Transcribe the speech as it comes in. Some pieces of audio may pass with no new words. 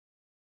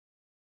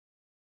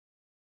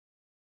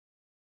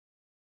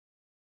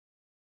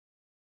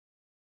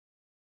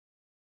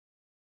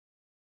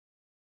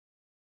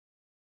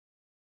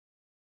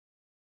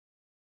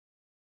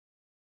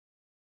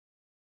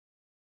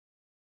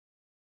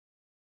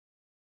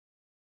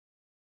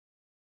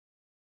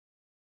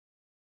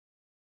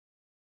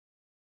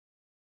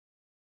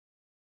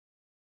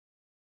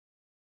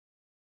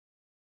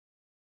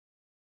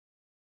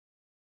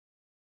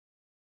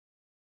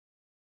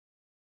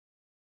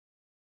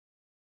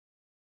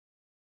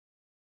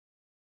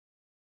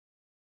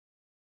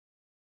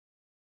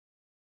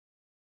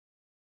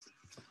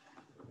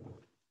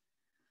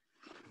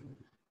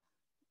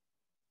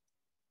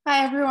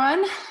Hi,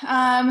 everyone.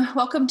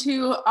 Welcome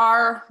to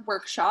our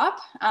workshop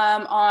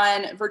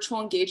on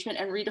virtual engagement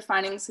and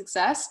redefining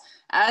success.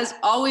 As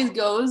always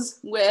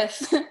goes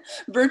with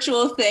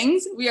virtual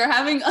things, we are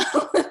having a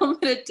little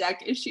bit of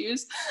tech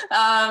issues,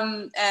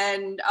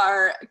 and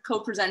our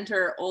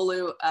co-presenter,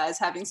 Olu, is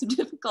having some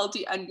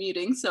difficulty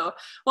unmuting. So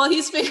while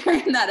he's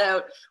figuring that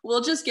out,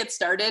 we'll just get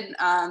started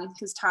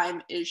because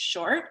time is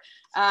short.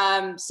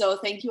 So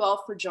thank you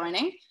all for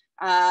joining.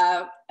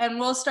 And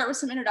we'll start with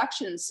some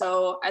introductions.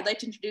 So I'd like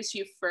to introduce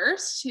you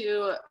first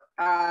to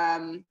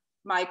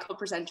my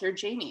co-presenter,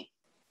 Jamie.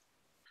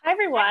 Hi,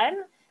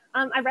 everyone.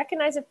 I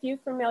recognize a few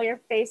familiar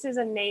faces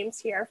and names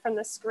here from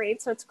the screen,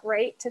 so it's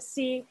great to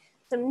see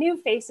some new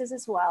faces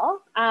as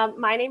well.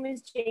 My name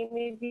is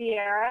Jamie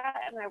Vieira,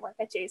 and I work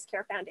at Jay's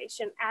Care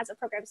Foundation as a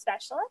program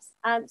specialist.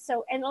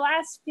 So in the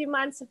last few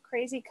months of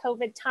crazy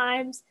COVID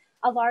times,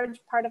 a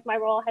large part of my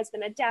role has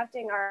been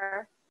adapting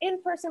our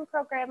in-person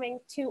programming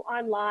to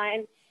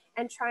online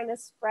and trying to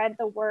spread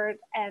the word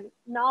and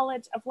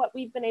knowledge of what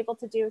we've been able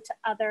to do to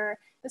other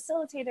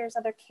facilitators,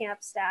 other camp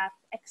staff,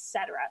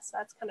 etc. So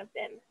that's kind of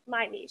been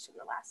my niche in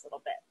the last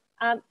little bit.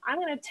 I'm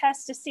going to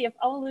test to see if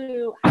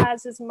Olu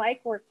has his mic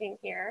working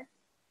here.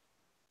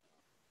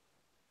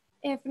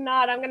 If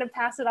not, I'm going to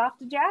pass it off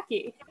to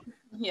Jackie.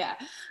 Yeah,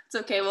 it's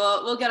okay.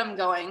 We'll get him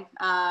going.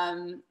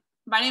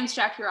 My name is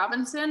Jackie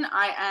Robinson.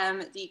 I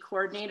am the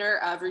coordinator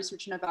of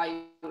research and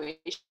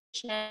evaluation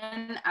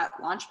at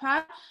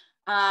Launchpad.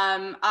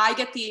 I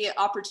get the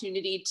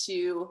opportunity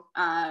to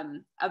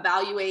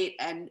evaluate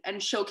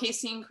and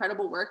showcase the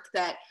incredible work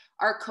that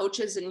our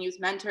coaches and youth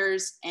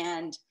mentors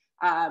and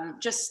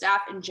just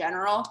staff in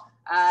general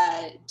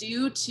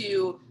do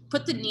to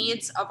put the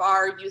needs of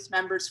our youth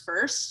members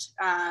first.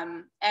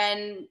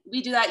 And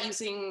we do that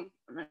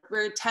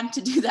we attempt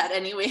to do that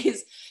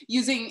anyways,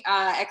 using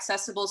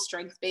accessible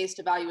strength-based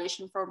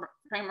evaluation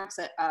frameworks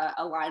that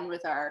align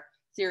with our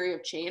theory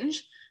of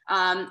change.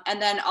 And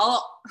then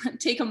I'll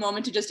take a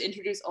moment to just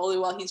introduce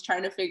Olu while he's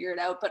trying to figure it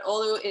out. But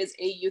Olu is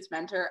a youth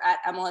mentor at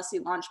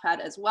MLSE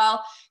Launchpad as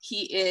well.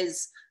 He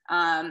is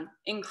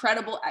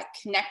incredible at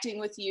connecting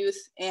with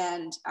youth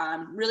and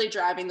really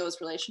driving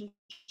those relationships.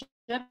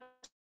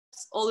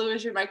 Olu,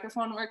 is your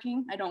microphone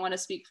working? I don't want to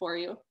speak for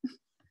you.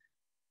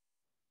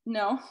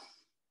 No,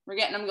 we're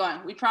getting him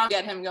going. We promise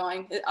to get him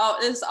going.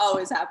 This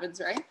always happens,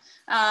 right?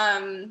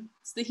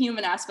 It's the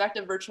human aspect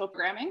of virtual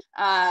programming.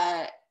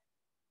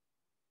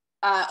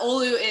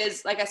 Olu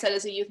is, like I said,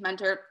 is a youth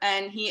mentor,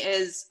 and he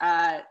is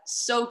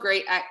so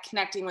great at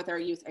connecting with our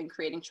youth and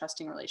creating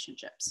trusting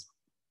relationships.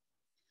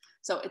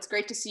 So it's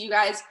great to see you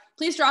guys.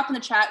 Please drop in the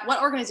chat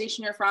what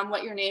organization you're from,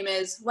 what your name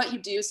is, what you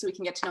do, so we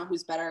can get to know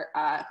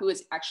who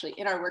is actually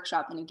in our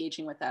workshop and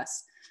engaging with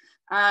us.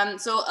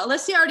 So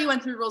Alicia already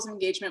went through rules of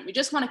engagement. We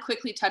just want to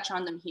quickly touch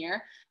on them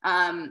here.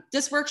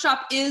 This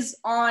workshop is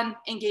on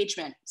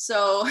engagement.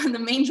 So the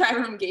main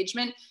driver of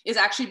engagement is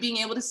actually being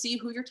able to see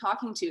who you're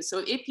talking to. So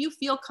if you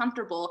feel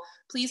comfortable,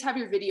 please have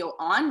your video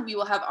on. We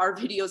will have our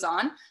videos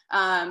on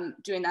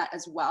doing that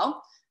as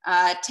well.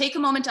 Take a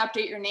moment to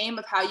update your name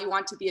of how you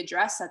want to be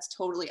addressed. That's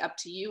totally up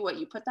to you what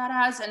you put that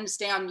as, and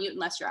stay on mute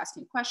unless you're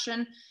asking a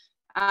question.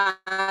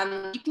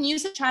 You can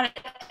use the chat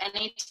at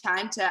any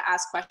time to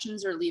ask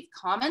questions or leave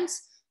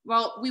comments.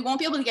 Well, we won't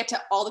be able to get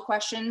to all the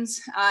questions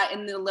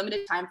in the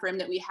limited time frame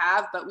that we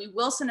have, but we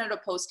will send out a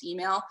post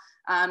email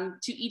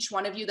to each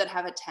one of you that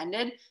have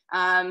attended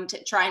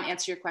to try and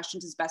answer your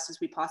questions as best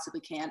as we possibly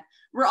can.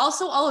 We're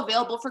also all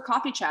available for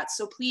coffee chats.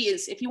 So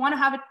please, if you want to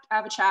have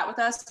a chat with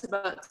us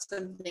about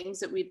some things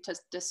that we've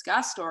just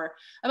discussed, or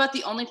about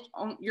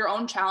your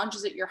own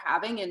challenges that you're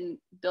having in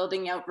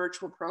building out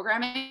virtual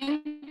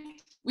programming,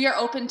 we are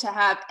open to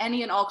have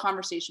any and all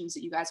conversations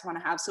that you guys want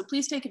to have. So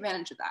please take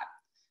advantage of that.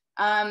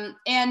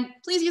 And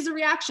please use the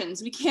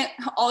reactions. We can't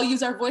all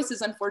use our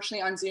voices,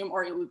 unfortunately, on Zoom,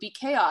 or it would be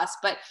chaos,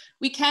 but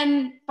we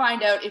can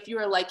find out if you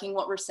are liking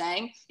what we're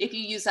saying, if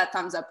you use that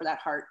thumbs up or that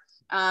heart.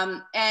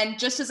 And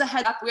just as a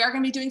heads up, we are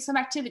going to be doing some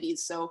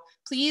activities. So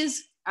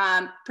please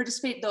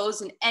participate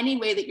those in any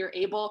way that you're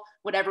able,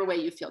 whatever way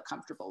you feel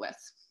comfortable with.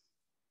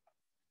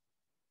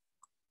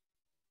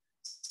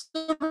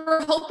 So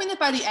we're hoping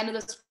that by the end of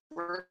this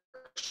workshop,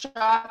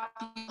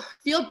 you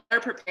feel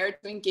better prepared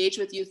to engage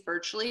with youth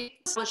virtually,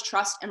 establish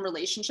trust and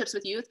relationships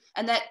with youth,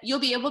 and that you'll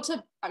be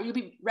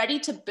ready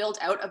to build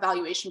out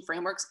evaluation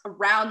frameworks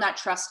around that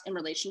trust and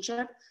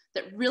relationship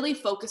that really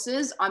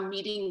focuses on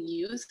meeting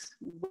youth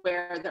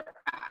where they're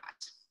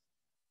at.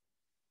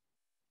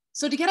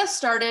 So to get us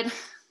started,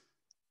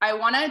 I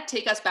want to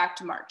take us back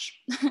to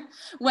March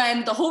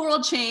when the whole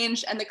world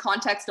changed and the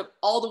context of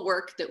all the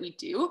work that we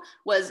do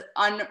was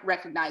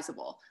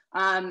unrecognizable.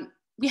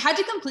 We had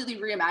to completely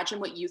reimagine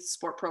what youth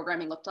sport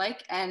programming looked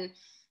like, and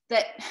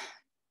that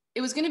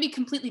it was going to be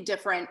completely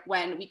different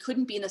when we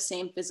couldn't be in the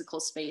same physical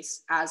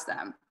space as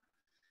them.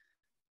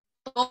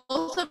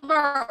 Both of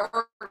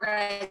our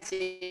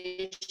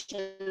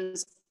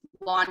organizations,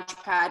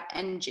 Launchpad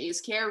and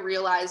Jay's Care,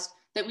 realized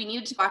that we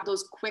needed to find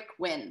those quick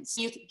wins,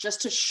 youth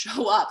just to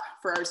show up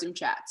for our Zoom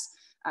chats.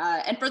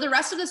 And for the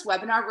rest of this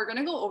webinar, we're going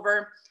to go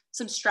over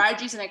some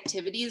strategies and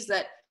activities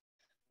that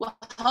will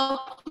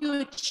help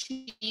you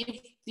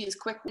achieve these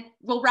quick.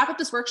 We'll wrap up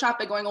this workshop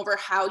by going over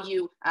how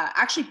you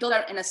actually build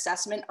out an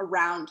assessment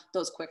around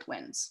those quick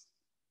wins.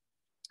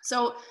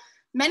 So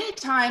many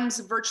times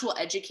as virtual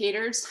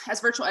educators,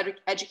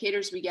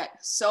 we get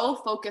so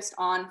focused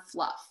on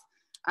fluff.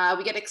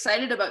 We get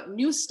excited about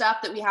new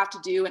stuff that we have to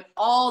do and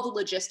all the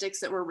logistics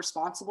that we're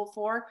responsible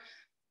for,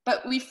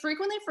 but we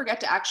frequently forget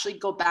to actually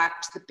go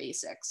back to the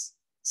basics.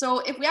 So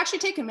if we actually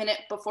take a minute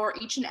before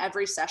each and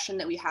every session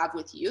that we have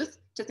with youth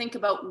to think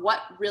about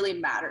what really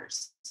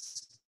matters,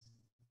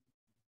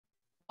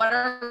 what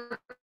our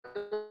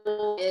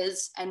goal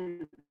is,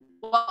 and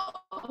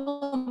what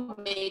will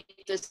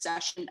make this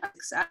session a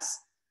success,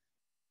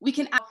 we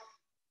can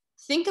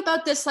think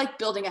about this like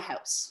building a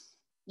house.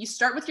 You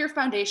start with your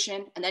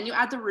foundation, and then you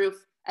add the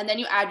roof, and then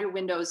you add your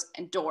windows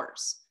and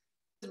doors.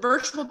 With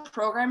virtual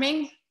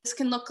programming, this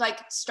can look like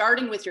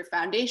starting with your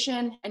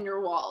foundation and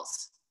your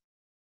walls.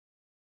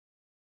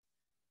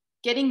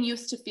 Getting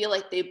youth to feel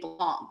like they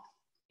belong,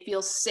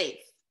 feel safe,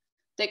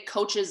 that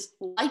coaches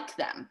like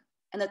them,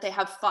 and that they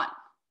have fun.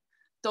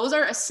 Those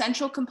are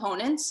essential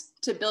components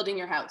to building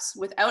your house.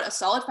 Without a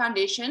solid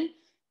foundation,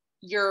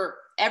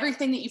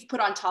 everything that you've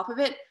put on top of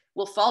it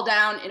will fall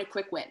down in a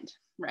quick wind,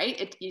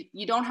 right?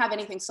 You don't have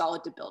anything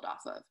solid to build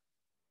off of.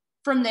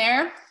 From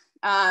there,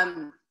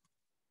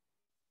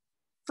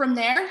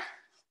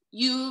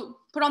 you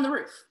put on the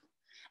roof.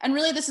 And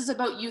really, this is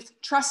about youth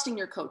trusting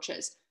your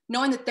coaches,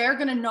 knowing that they're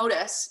gonna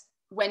notice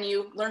when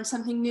you learn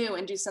something new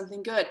and do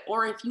something good,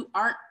 or if you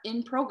aren't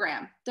in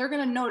program, they're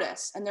gonna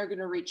notice and they're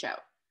gonna reach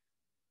out.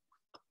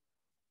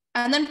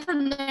 And then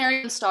from there,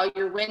 you install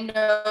your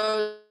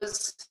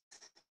windows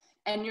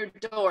and your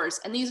doors.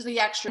 And these are the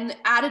extra, and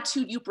the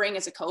attitude you bring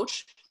as a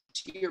coach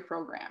to your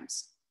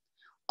programs.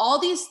 All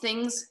these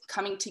things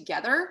coming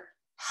together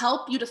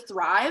help you to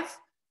thrive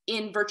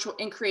in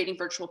creating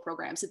virtual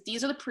programs. That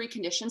these are the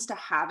preconditions to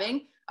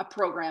having a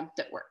program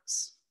that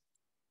works.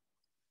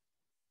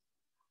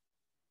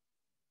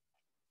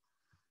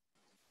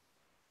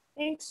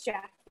 Thanks,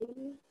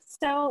 Jackie.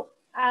 So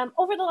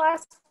over the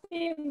last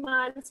few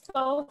months,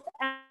 both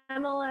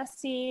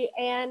MLSC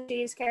and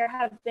J's Care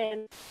have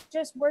been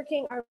just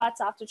working our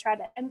butts off to try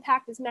to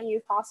impact as many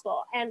youth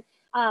possible. And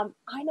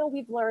I know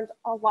we've learned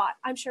a lot.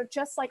 I'm sure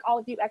just like all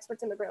of you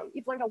experts in the room,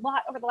 you've learned a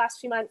lot over the last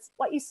few months.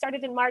 What you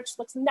started in March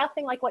looks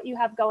nothing like what you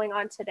have going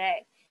on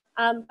today.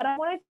 But I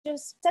want to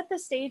just set the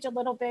stage a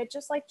little bit,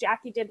 just like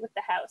Jackie did with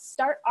the house,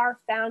 start our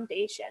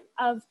foundation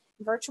of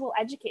virtual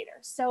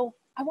educators. So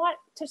I want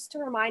just to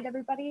remind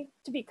everybody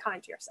to be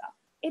kind to yourself.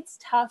 It's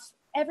tough.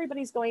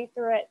 Everybody's going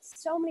through it.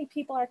 So many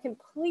people are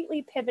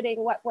completely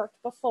pivoting what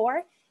worked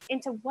before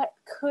into what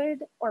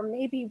could or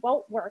maybe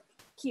won't work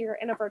here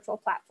in a virtual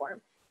platform.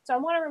 So I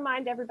want to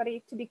remind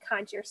everybody to be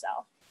kind to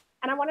yourself.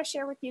 And I want to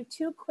share with you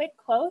two quick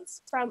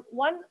quotes from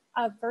one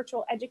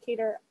virtual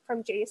educator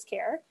from J's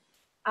Care,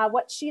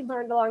 what she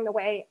learned along the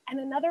way. And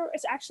another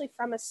is actually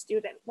from a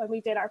student when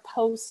we did our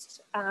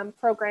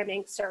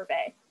post-programming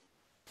survey.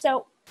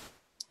 So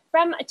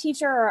from a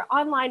teacher or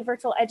online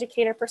virtual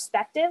educator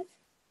perspective,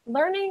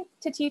 learning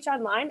to teach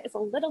online is a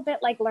little bit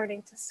like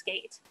learning to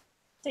skate.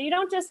 So you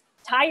don't just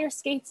tie your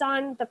skates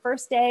on the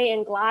first day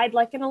and glide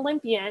like an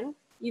Olympian.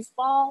 You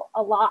fall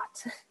a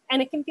lot,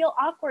 and it can feel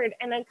awkward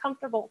and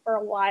uncomfortable for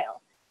a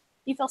while.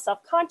 You feel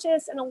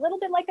self-conscious and a little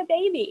bit like a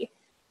baby.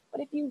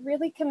 But if you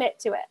really commit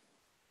to it,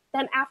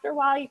 then after a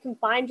while you can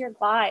find your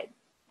glide.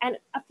 And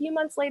a few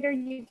months later,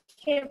 you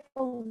can't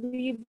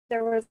believe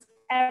there was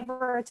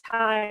ever a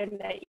time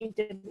that you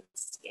didn't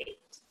skate.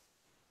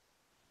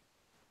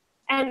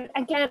 And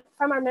again,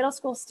 from our middle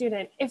school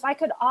student, if I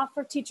could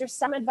offer teachers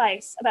some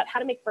advice about how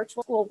to make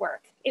virtual school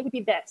work, it would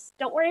be this.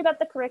 Don't worry about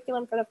the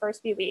curriculum for the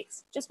first few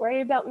weeks. Just worry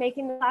about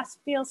making the class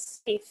feel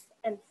safe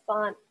and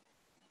fun.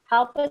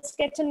 Help us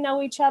get to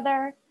know each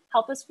other.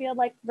 Help us feel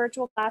like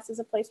virtual class is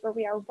a place where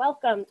we are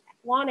welcomed,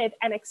 wanted,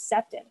 and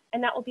accepted.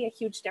 And that will be a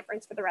huge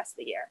difference for the rest of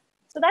the year.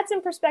 So that's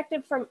in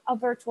perspective from a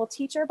virtual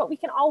teacher, but we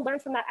can all learn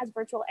from that as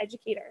virtual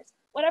educators.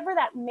 Whatever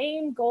that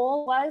main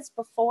goal was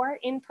before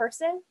in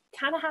person,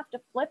 kind of have to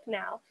flip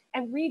now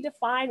and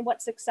redefine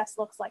what success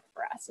looks like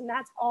for us. And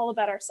that's all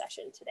about our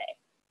session today.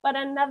 But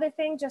another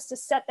thing, just to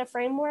set the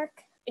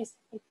framework, is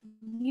if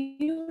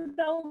you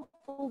don't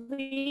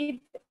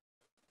believe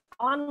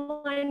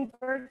online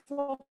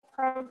virtual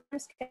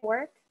programs can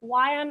work,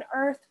 why on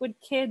earth would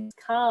kids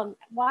come?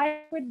 Why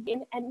would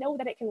and know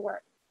that it can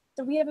work?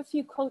 So we have a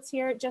few quotes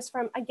here just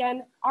from,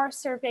 again, our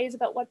surveys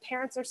about what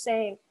parents are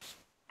saying.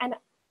 And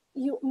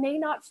you may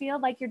not feel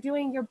like you're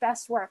doing your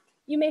best work.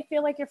 You may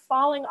feel like you're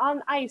falling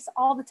on ice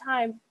all the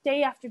time,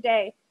 day after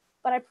day.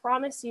 But I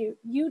promise you,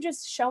 you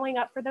just showing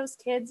up for those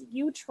kids,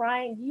 you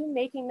trying, you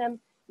making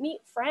them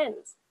meet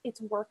friends, it's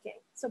working.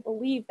 So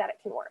believe that it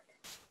can work.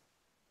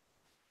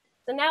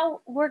 So now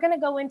we're going to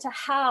go into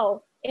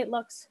how it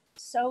looks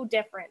so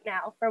different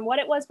now from what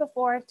it was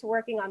before to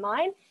working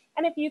online,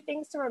 and a few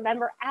things to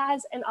remember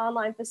as an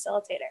online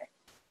facilitator.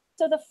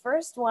 So the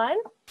first one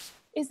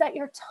is that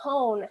your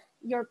tone,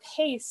 your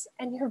pace,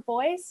 and your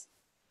voice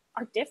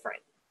are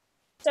different.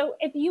 So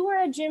if you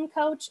were a gym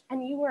coach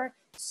and you were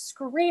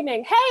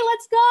screaming, hey,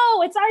 let's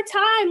go, it's our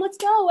time, let's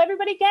go,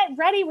 everybody get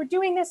ready, we're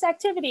doing this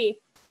activity.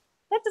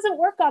 That doesn't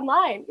work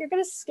online. You're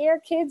gonna scare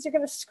kids, you're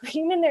gonna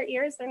scream in their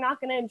ears, they're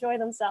not gonna enjoy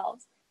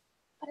themselves.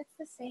 But it's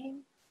the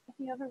same if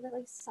you have a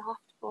really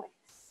soft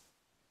voice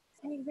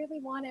and you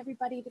really want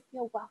everybody to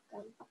feel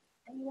welcome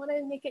and you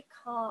wanna make it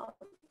calm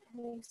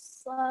and you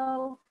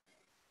slow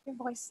your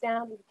voice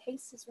down, your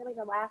pace is really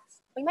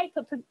relaxed. We might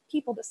put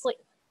people to sleep.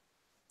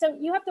 So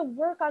you have to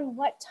work on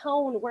what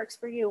tone works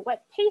for you,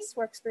 what pace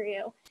works for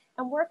you,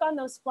 and work on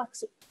those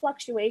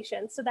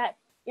fluctuations so that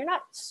you're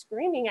not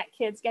screaming at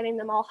kids, getting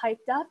them all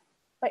hyped up,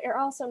 but you're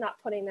also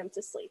not putting them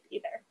to sleep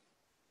either.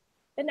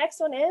 The next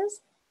one is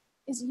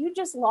you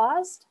just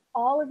lost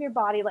all of your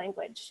body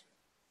language.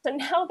 So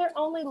now they're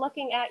only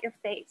looking at your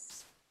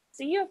face.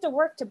 So you have to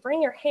work to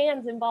bring your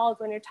hands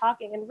involved when you're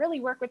talking and really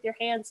work with your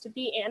hands to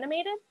be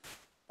animated,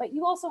 but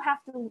you also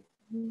have to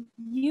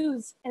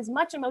use as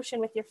much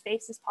emotion with your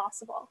face as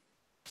possible.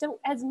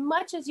 So as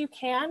much as you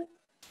can,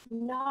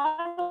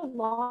 nod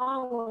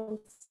along when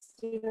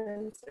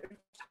students are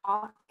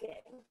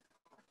talking.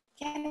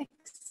 Get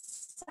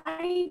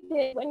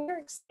excited when you're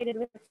excited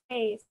with your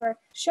face, or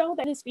show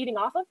that is feeding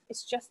off of,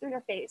 it's just through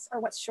your face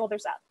or what's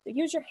shoulders up. So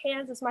use your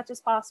hands as much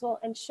as possible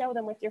and show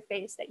them with your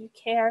face that you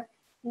care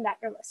and that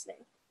you're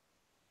listening.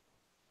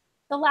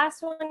 The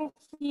last one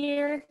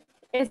here,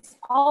 it's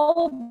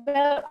all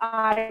about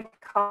eye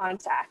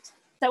contact.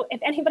 So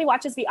if anybody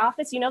watches The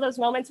Office, you know those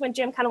moments when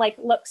Jim kind of like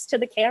looks to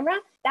the camera?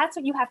 That's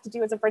what you have to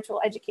do as a virtual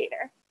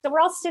educator. So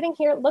we're all sitting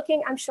here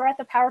looking, I'm sure, at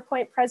the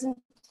PowerPoint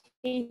presentation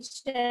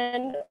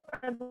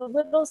or the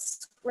little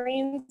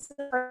screens of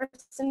the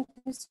person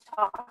who's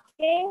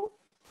talking,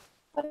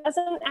 but it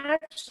doesn't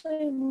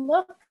actually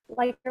look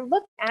like you're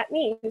looking at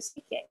me who's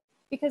speaking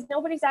because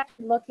nobody's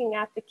actually looking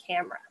at the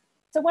camera.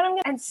 So what I'm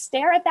gonna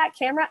stare at that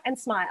camera and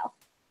smile.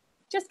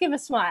 Just give a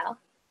smile.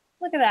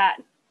 Look at that.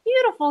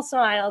 Beautiful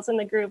smiles in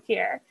the group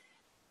here.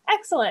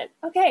 Excellent.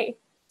 Okay,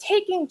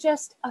 taking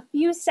just a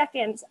few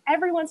seconds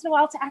every once in a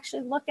while to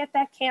actually look at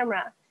that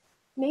camera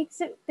makes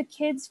it the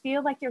kids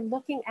feel like you're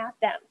looking at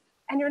them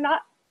and you're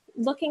not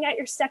looking at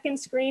your second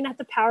screen at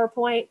the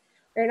PowerPoint,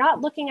 or you're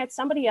not looking at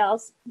somebody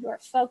else. You are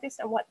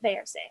focused on what they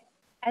are saying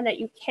and that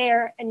you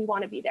care and you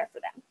want to be there for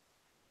them.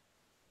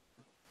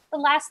 The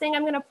last thing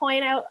I'm going to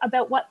point out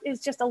about what is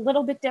just a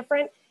little bit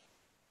different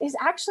is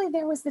actually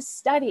there was this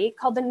study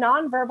called the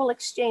Nonverbal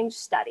Exchange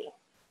Study.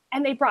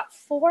 And they brought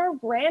 4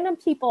 random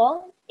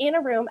people in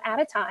a room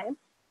at a time,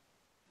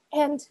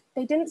 and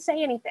they didn't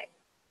say anything.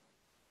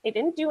 They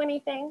didn't do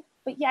anything,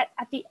 but yet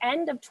at the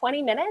end of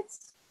 20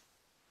 minutes,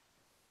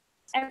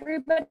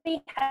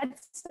 everybody had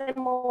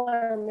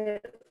similar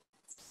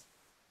moods.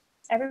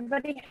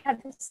 Everybody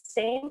had the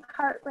same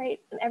heart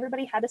rate and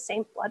everybody had the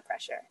same blood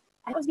pressure.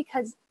 And it was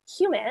because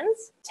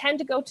humans tend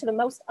to go to the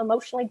most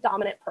emotionally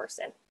dominant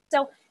person.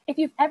 So if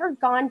you've ever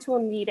gone to a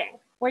meeting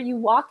where you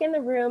walk in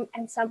the room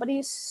and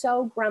somebody's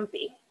so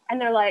grumpy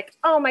and they're like,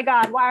 oh my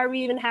God, why are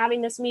we even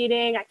having this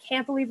meeting? I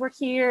can't believe we're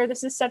here.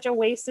 This is such a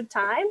waste of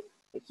time.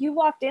 If you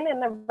walked in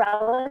a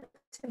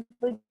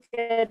relatively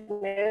good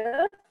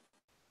mood,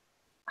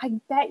 I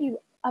bet you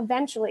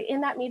eventually in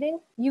that meeting,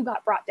 you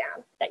got brought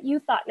down, that you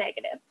thought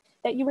negative,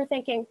 that you were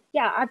thinking,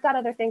 yeah, I've got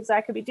other things that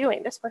I could be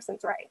doing. This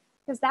person's right.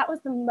 Because that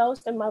was the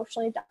most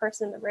emotionally dominant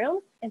person in the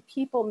room and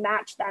people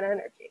match that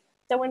energy.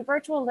 So in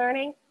virtual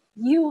learning,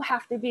 you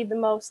have to be the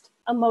most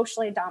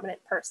emotionally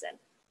dominant person.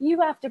 You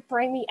have to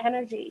bring the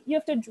energy. You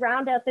have to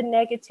drown out the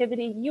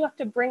negativity. You have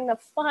to bring the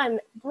fun,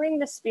 bring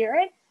the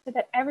spirit so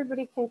that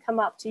everybody can come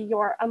up to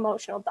your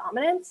emotional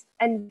dominance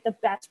and the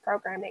best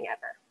programming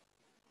ever.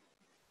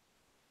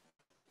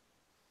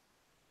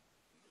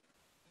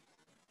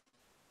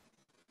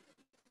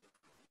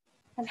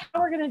 And how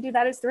we're going to do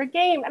that is through a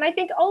game. And I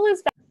think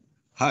Olu's back.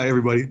 Hi,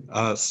 everybody.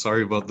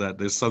 Sorry about that.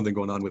 There's something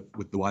going on with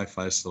the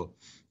Wi-Fi, so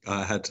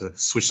I had to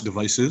switch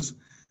devices.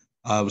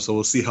 So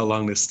we'll see how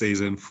long this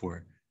stays in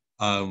for.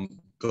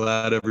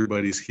 Glad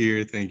everybody's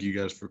here. Thank you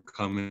guys for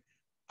coming.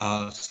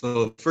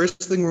 So the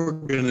first thing we're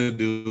going to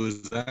do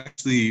is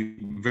actually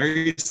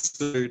very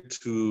similar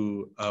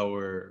to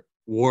our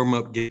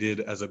warm-up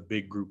gated as a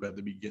big group at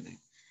the beginning.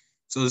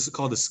 So this is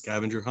called a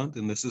scavenger hunt,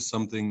 and this is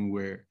something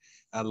where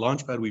at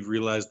Launchpad, we've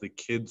realized the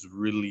kids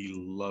really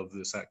love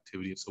this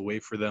activity. It's a way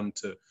for them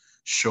to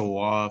show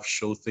off,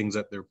 show things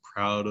that they're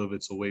proud of.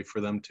 It's a way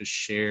for them to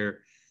share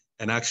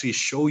and actually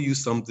show you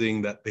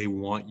something that they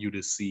want you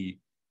to see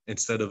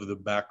instead of the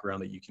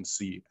background that you can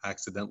see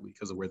accidentally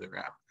because of where they're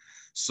at.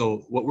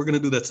 So what we're going to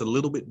do that's a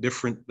little bit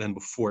different than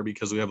before,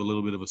 because we have a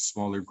little bit of a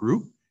smaller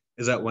group,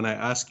 is that when I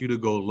ask you to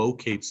go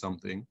locate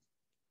something,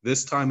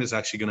 this time is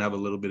actually going to have a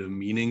little bit of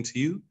meaning to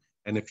you.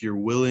 And if you're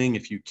willing,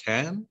 if you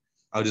can,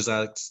 I'll just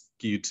ask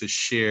you to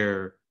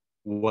share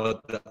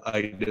what the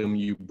item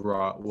you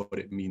brought, what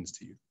it means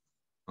to you.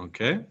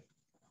 Okay?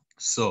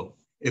 So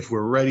if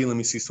we're ready, let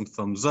me see some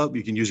thumbs up.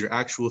 You can use your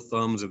actual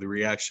thumbs or the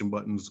reaction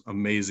buttons.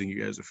 Amazing.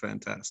 You guys are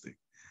fantastic.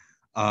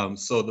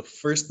 So the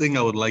first thing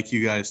I would like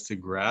you guys to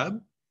grab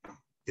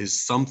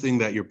is something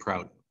that you're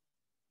proud of.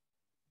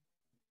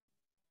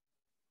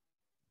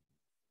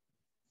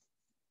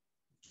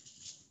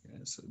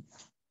 So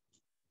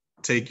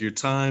take your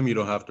time. You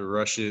don't have to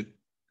rush it.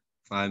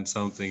 Find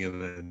something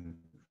and then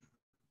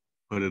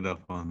put it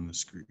up on the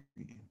screen.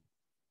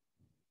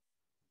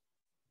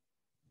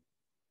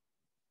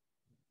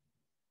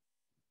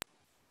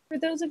 For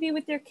those of you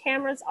with your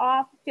cameras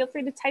off, feel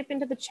free to type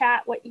into the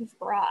chat what you've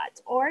brought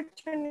or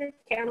turn your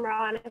camera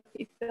on if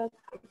you feel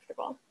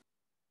comfortable.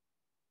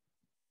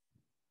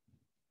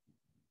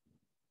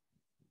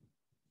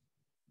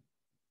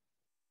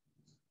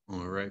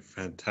 All right,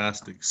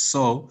 fantastic.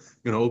 So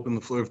I'm gonna open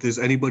the floor. If there's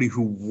anybody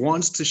who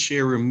wants to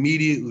share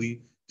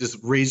immediately, just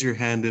raise your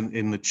hand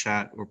in the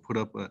chat or put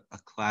up a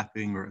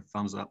clapping or a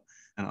thumbs up,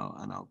 and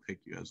I'll pick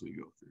you as we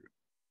go through.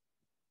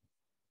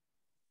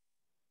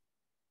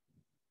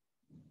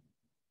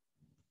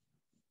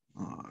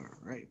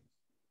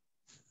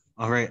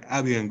 All right,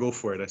 Abian, go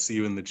for it. I see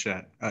you in the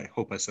chat. I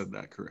hope I said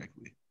that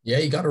correctly. Yeah,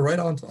 you got it right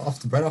off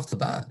the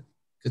bat.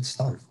 Good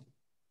stuff.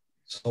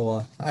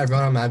 So, hi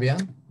everyone, I'm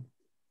Abian.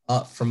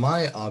 For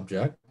my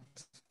object,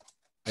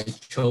 I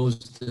chose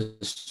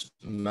this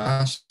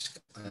mask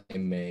I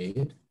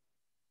made.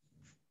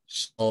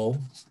 So,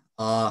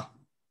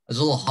 as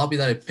a little hobby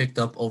that I picked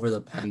up over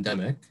the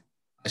pandemic,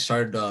 I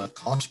started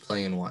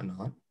cosplaying and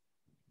whatnot.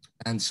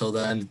 And so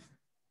then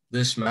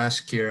this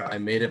mask here, I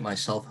made it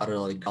myself out of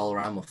like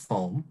Dollarama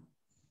foam.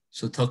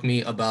 So it took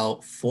me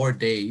about 4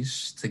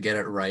 days to get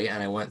it right.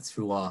 And I went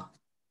through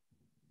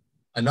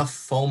enough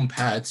foam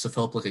pads to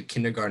fill up like a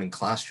kindergarten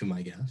classroom,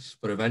 I guess.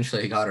 But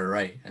eventually I got it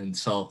right. And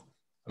so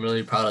I'm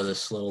really proud of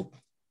this little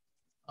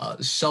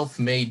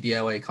self-made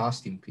DIY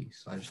costume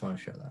piece. I just want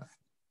to share that.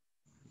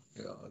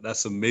 Yeah,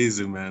 that's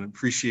amazing, man.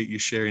 Appreciate you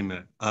sharing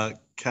that.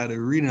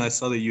 Katerina, I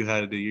saw that you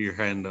had your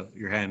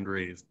hand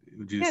raised.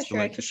 Would you still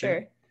like to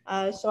share?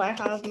 So I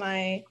have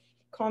my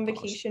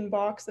convocation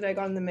box that I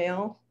got in the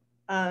mail.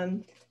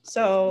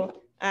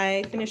 So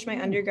I finished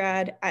my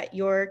undergrad at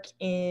York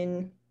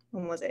in,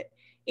 when was it?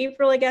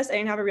 April, I guess. I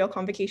didn't have a real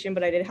convocation,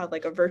 but I did have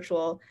like a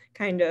virtual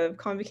kind of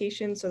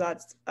convocation. So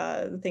that's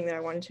the thing that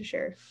I wanted to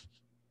share.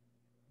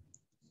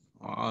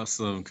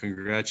 Awesome.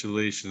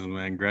 Congratulations,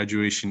 man.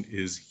 Graduation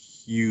is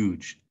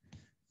huge.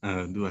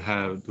 Do I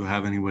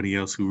have anybody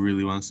else who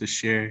really wants to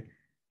share?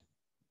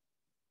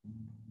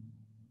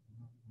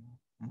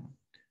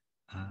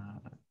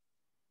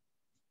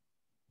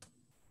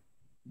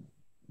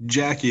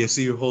 Jackie, I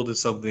see you holding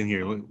something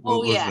here.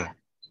 What was that?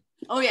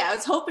 Oh yeah, I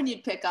was hoping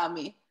you'd pick on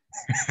me.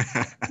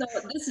 So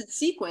this is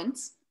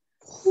Sequence,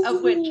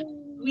 of which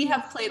we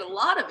have played a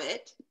lot of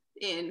it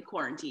in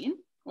quarantine,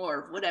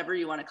 or whatever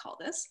you want to call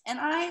this. And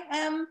I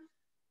am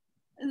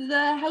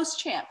the house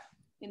champ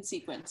in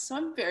Sequence. So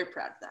I'm very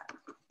proud of that.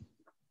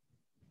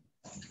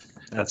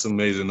 That's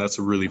amazing. That's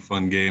a really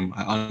fun game.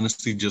 I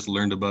honestly just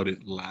learned about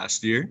it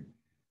last year.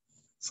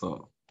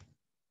 So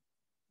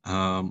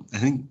I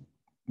think,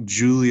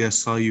 Julie, I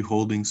saw you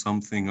holding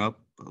something up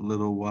a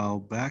little while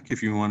back,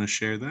 if you want to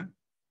share that.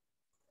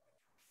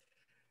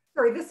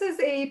 Sorry, this is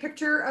a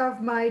picture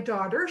of my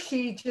daughter.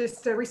 She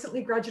just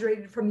recently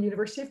graduated from the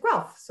University of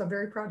Guelph, so I'm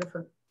very proud of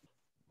her.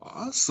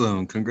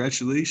 Awesome.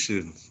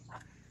 Congratulations.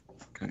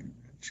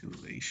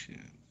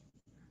 Congratulations.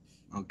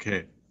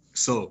 Okay.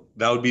 So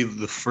that would be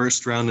the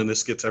first round, and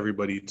this gets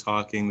everybody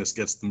talking. This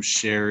gets them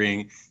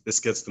sharing.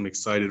 This gets them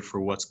excited for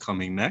what's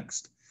coming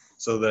next.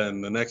 So then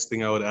the next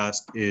thing I would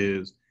ask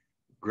is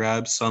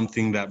grab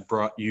something that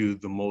brought you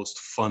the most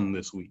fun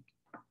this week.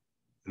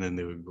 And then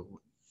they would go.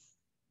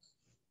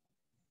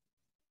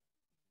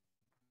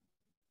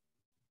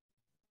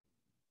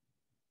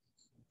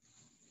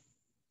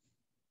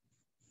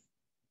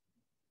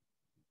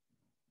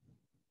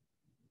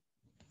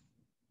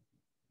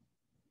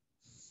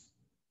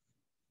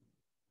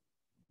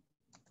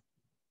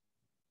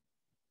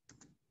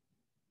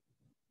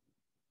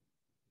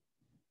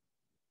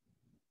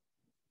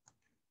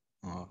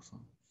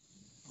 Awesome.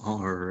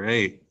 All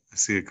right. I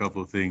see a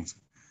couple of things.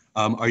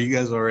 Are you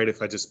guys all right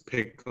if I just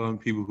pick on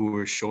people who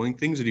are showing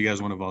things, or do you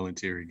guys want to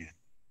volunteer again?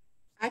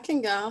 I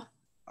can go.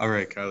 All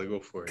right, Kylie, go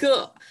for it.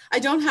 Cool. I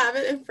don't have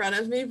it in front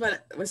of me,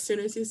 but as soon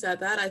as you said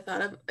that, I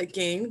thought of a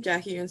game.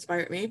 Jackie, you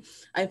inspired me.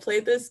 I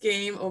played this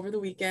game over the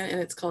weekend, and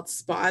it's called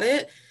Spot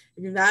It.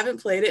 If you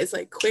haven't played it, it's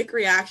like quick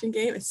reaction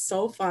game. It's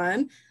so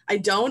fun. I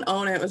don't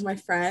own it. It was my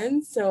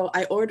friend, so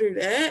I ordered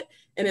it,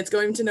 and it's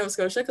going to Nova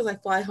Scotia because I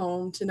fly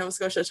home to Nova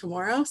Scotia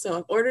tomorrow. So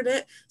I've ordered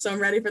it, so I'm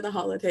ready for the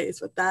holidays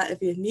with that.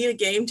 If you need a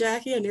game,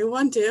 Jackie, a new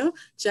one too,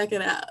 check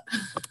it out.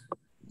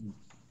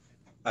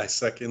 I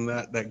second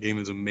that. That game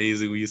is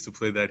amazing. We used to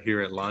play that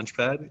here at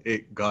Launchpad.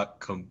 It got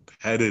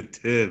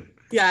competitive.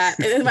 Yeah,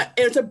 and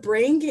it's a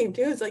brain game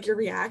too. It's like your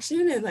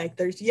reaction, and like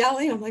there's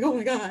yelling. I'm like, oh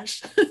my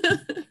gosh.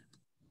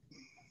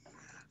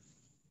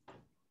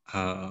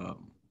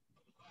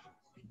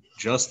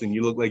 Justin,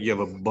 you look like you have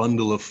a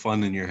bundle of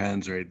fun in your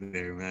hands right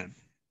there, man.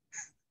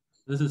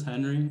 This is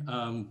Henry.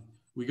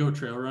 We go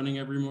trail running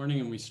every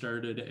morning, and we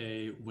started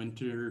a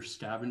winter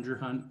scavenger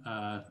hunt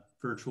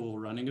virtual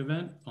running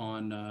event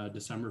on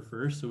December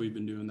 1st. So we've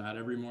been doing that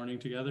every morning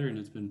together, and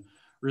it's been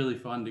really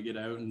fun to get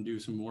out and do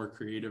some more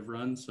creative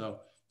runs. So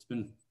it's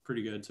been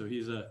pretty good. So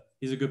he's a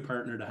good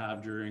partner to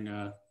have during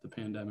the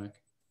pandemic.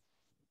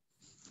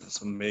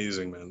 That's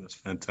amazing, man. That's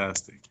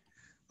fantastic.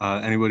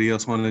 Anybody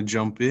else want to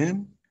jump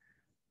in?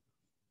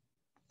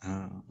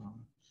 I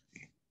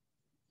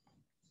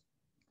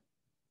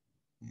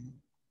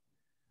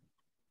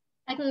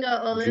can go,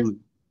 Olu. Julie.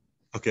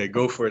 Okay,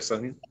 go for it,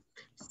 Sonia.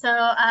 So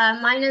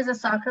mine is a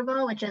soccer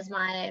ball, which is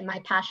my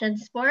passion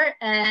sport.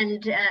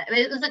 And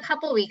it was a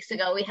couple weeks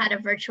ago. We had a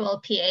virtual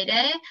PA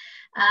day.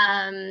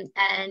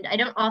 And I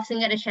don't often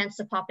get a chance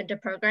to pop into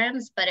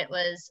programs, but it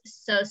was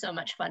so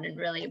much fun and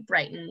really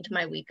brightened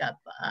my week up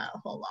a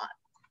whole lot.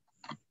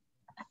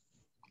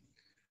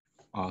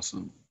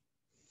 Awesome.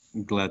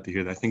 I'm glad to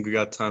hear that. I think we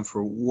got time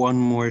for one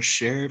more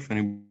share. If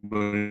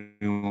anybody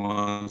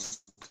wants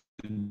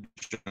to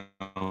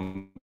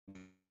jump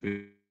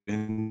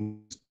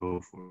in, go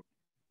for it.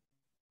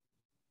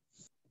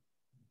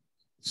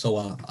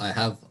 So I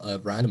have a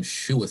random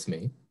shoe with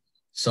me.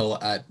 So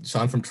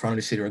I'm from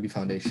Toronto City Rugby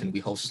Foundation. We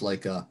host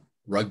like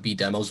rugby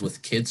demos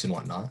with kids and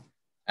whatnot.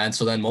 And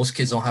so then most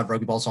kids don't have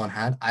rugby balls on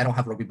hand. I don't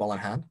have rugby ball on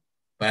hand,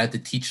 but I had to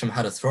teach them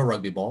how to throw a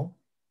rugby ball.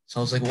 So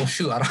I was like, well,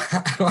 shoot, I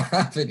don't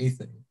have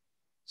anything.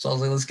 So I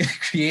was like, let's get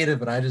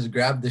creative. And I just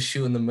grabbed the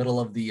shoe in the middle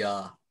of the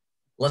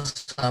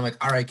lesson. I'm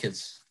like, all right,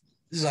 kids,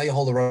 this is how you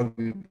hold a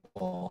rugby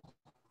ball.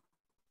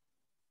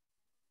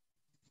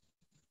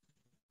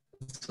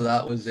 So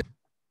that was it.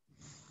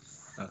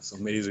 That's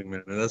amazing,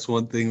 man. And that's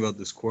one thing about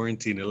this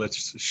quarantine. It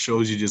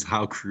shows you just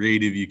how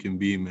creative you can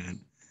be, man.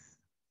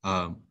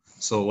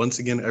 So once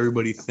again,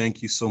 everybody,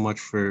 thank you so much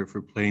for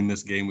playing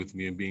this game with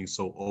me and being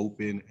so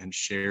open and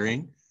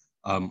sharing.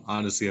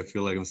 Honestly, I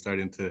feel like I'm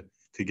starting to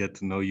get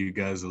to know you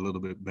guys a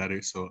little bit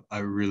better. So I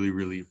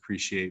really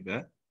appreciate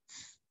that.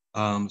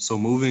 So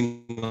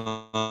moving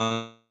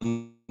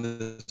on,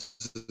 this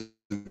is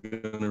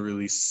going to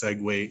really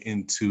segue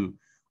into,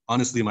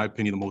 honestly, in my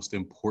opinion, the most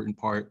important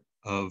part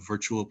of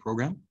virtual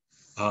program.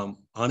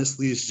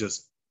 Honestly, it's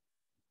just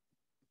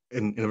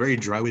in a very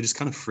dry way, just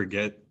kind of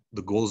forget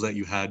the goals that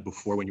you had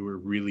before when you were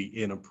really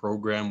in a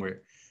program.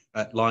 Where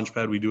at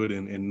Launchpad, we do it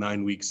in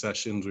 9-week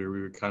sessions where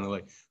we were kind of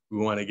like, we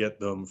want to get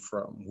them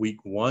from week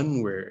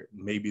 1 where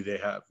maybe they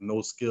have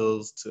no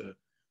skills to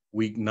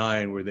week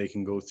 9 where they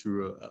can go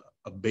through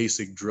a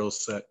basic drill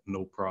set,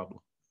 no problem.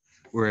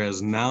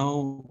 Whereas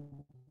now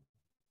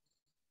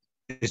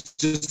it's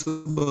just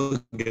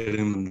about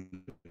getting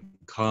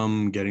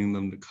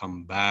them to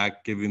come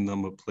back, giving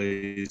them a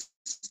place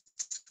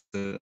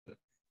to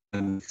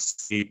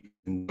escape.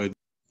 And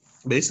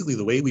basically,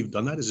 the way we've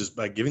done that is just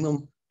by giving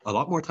them a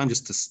lot more time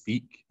just to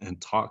speak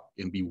and talk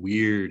and be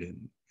weird.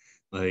 And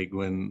like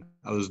when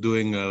I was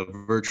doing a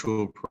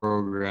virtual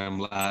program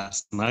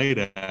last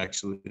night,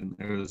 actually, and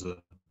there was a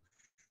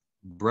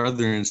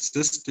brother and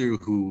sister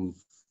who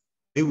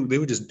they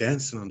were just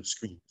dancing on the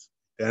screens,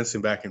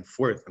 dancing back and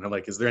forth. And I'm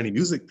like, is there any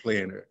music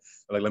playing? Or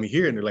like, let me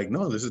hear it. And they're like,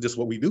 no, this is just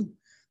what we do.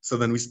 So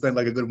then we spent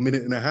like a good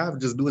minute and a half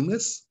just doing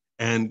this.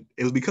 And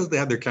it was because they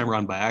had their camera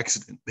on by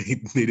accident.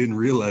 They didn't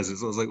realize it.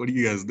 So I was like, what are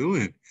you guys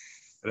doing?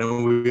 And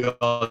then we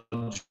all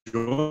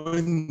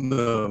joined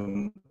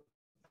them.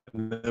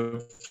 And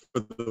then for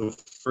the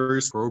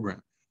first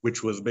program,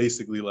 which was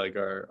basically like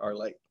our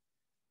like,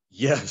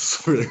 yes,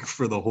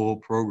 for the whole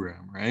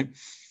program, right?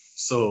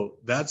 So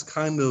that's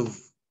kind of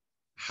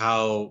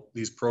how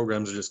these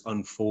programs are just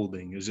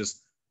unfolding. It's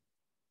just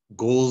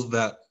goals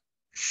that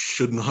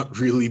should not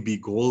really be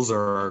goals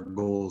are our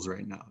goals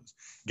right now.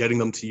 Getting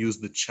them to use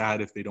the chat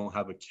if they don't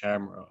have a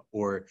camera,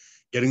 or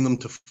getting them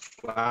to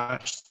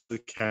flash the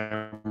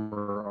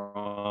camera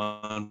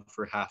on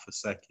for half a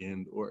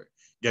second, or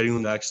getting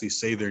them to actually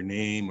say their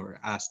name or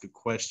ask a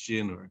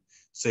question or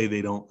say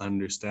they don't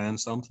understand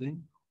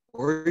something,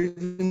 or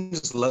even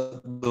just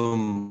let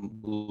them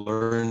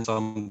learn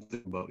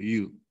something about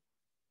you,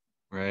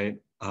 right?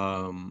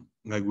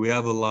 Like we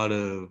have a lot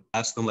of,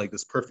 ask them like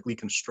this perfectly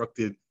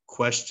constructed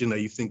question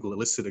that you think will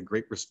elicit a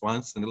great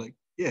response. And they're like,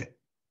 yeah,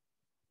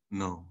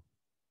 no,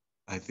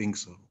 I think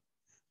so.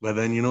 But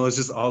then, it's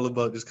just all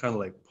about just kind of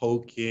like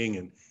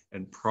poking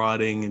and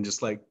prodding and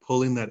just like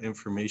pulling that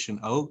information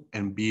out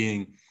and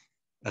being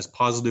as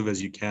positive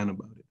as you can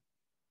about it,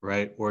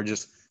 right? Or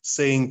just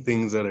saying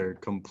things that are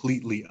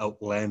completely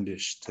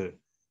outlandish to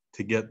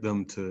get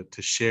them to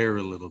share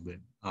a little bit.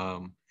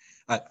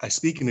 I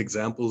speak in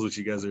examples, which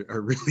you guys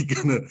are really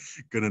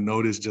gonna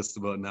notice just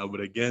about now. But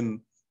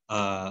again,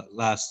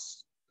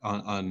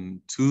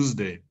 on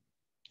Tuesday,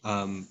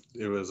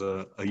 there was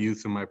a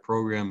youth in my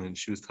program, and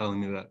she was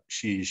telling me that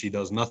she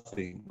does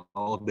nothing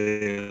all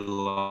day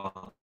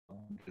long,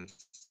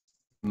 just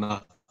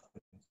nothing.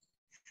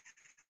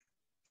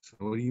 So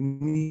what do you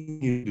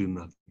mean you do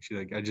nothing? She's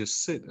like, I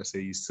just sit. I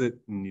say, you sit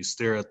and you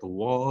stare at the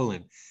wall.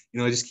 And,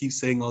 I just keep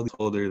saying all these,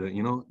 told her that,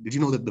 did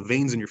you know that the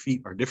veins in your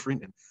feet are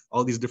different and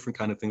all these different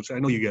kind of things? I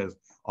know you guys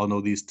all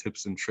know these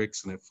tips and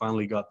tricks, and it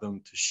finally got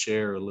them to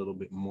share a little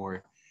bit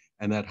more.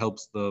 And that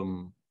helps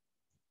them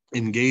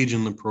engage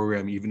in the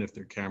program, even if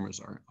their cameras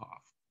aren't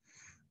off.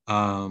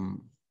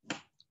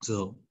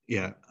 So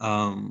yeah,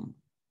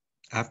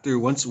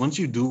 once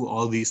you do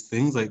all these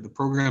things, like the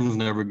program is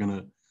never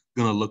gonna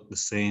gonna look the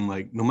same.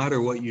 Like no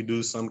matter what you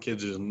do, some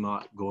kids are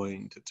not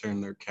going to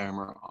turn their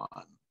camera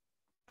on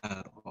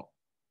at all.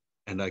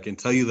 And I can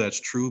tell you that's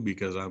true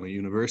because I'm a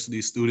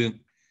university student,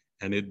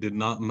 and it did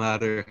not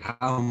matter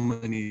how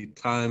many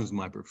times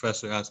my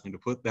professor asked me to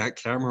put that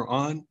camera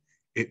on,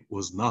 it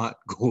was not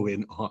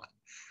going on,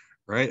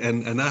 right?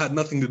 And that had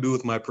nothing to do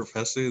with my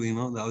professor, you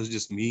know, that was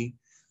just me.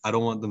 I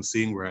don't want them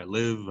seeing where I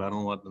live. I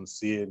don't want them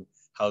seeing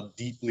how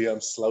deeply I'm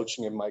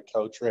slouching in my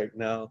couch right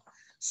now.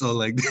 So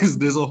like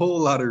there's a whole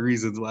lot of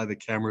reasons why the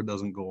camera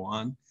doesn't go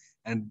on,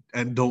 and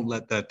don't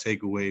let that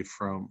take away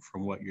from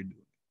what you're doing.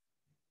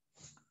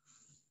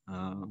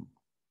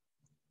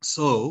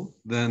 So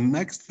the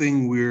next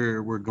thing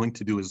we're going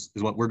to do is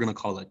what we're going to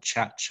call a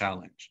chat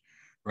challenge,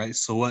 right?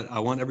 So what I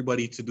want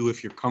everybody to do,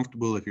 if you're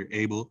comfortable, if you're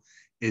able,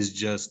 is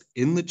just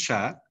in the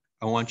chat,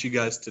 I want you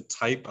guys to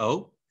type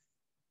out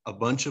a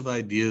bunch of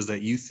ideas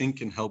that you think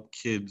can help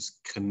kids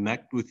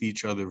connect with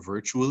each other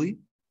virtually.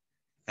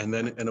 And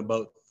then in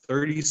about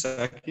 30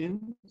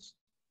 seconds,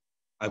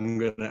 I'm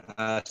going to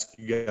ask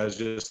you guys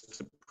just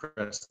to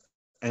press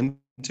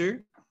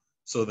enter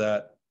so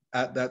that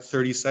at that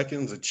 30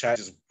 seconds, the chat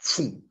just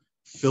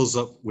fills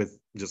up with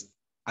just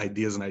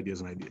ideas and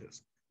ideas and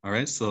ideas. All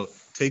right, so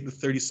take the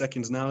 30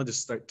 seconds now,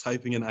 just start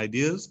typing in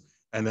ideas,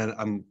 and then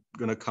I'm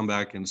gonna come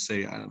back and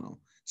say, I don't know,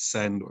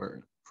 send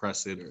or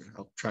press it, or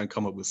I'll try and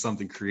come up with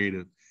something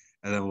creative,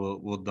 and then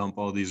we'll dump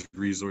all these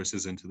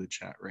resources into the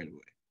chat right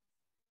away.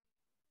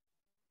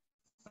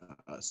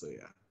 So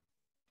yeah,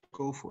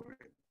 go for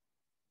it.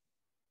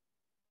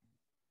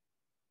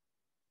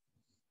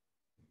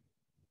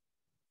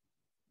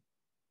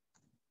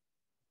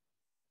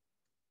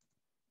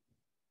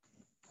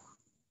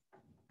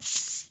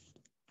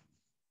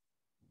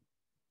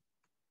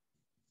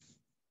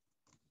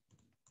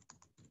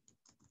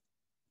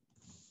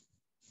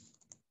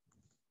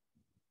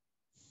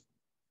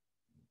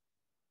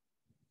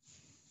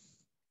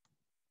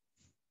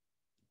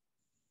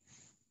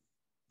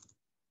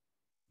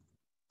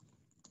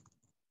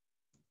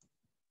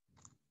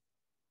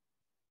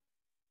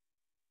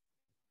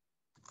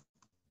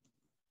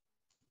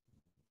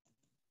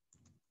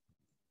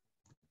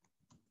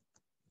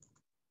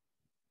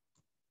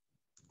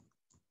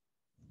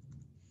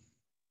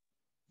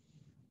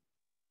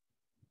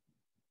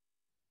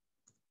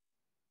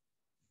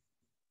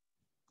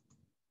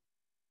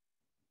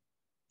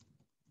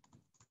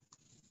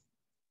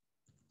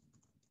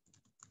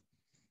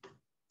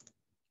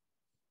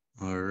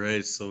 All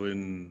right, so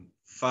in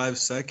 5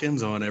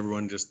 seconds, I want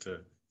everyone just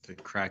to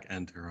crack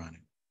enter on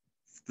it.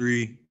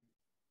 3,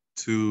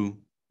 2,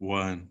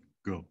 1,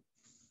 go.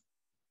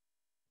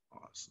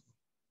 Awesome.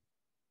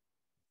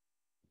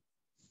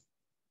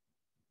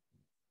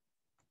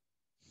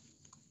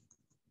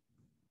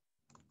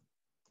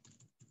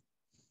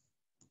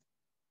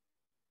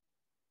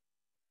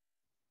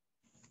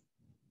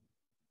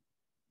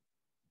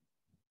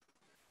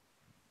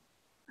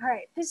 All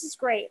right, this is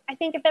great. I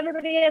think if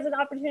everybody has an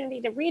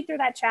opportunity to read through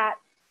that chat,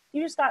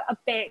 you just got a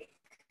bank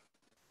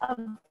of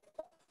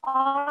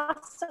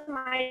awesome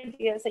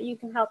ideas that you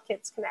can help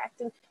kids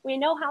connect. And we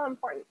know how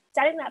important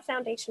setting that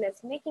foundation is,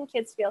 making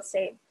kids feel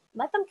safe.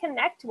 Let them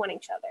connect to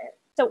each other.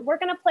 So we're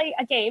going to play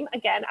a game.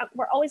 Again,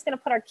 we're always going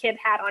to put our kid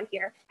hat on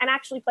here and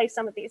actually play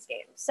some of these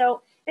games.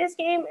 So this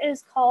game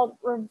is called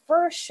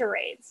Reverse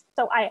Charades.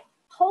 So I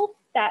hope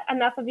that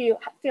enough of you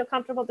feel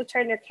comfortable to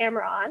turn your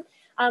camera on.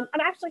 I'm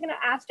actually going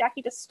to ask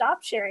Jackie to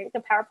stop sharing the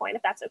PowerPoint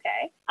if that's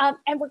okay.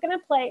 And we're going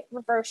to play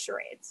reverse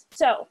charades.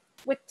 So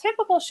with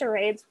typical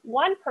charades,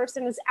 one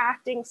person is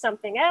acting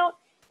something out.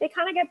 They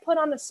kind of get put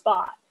on the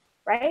spot,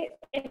 right?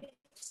 If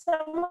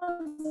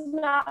someone's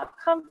not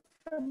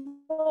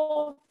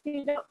comfortable,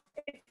 if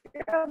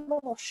you're a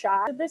little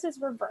shy, so this is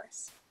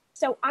reverse.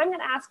 So I'm going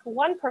to ask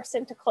one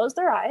person to close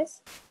their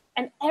eyes,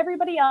 and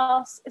everybody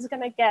else is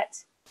going to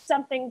get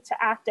something to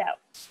act out.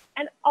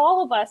 And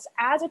all of us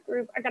as a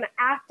group are going to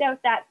act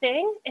out that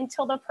thing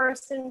until the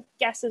person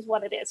guesses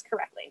what it is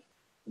correctly.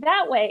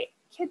 That way,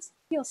 kids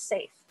feel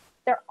safe.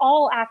 They're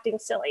all acting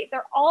silly.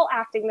 They're all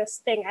acting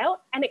this thing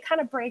out, and it kind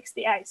of breaks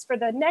the ice for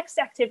the next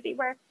activity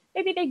where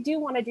maybe they do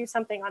want to do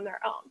something on their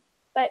own,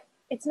 but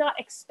it's not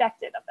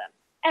expected of them.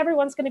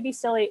 Everyone's going to be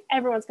silly.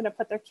 Everyone's going to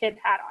put their kid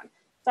hat on.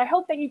 So I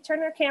hope that you turn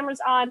your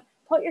cameras on,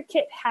 put your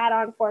kid hat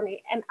on for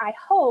me, and I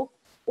hope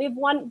we have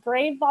one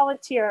brave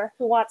volunteer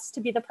who wants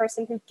to be the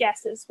person who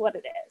guesses what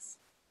it is.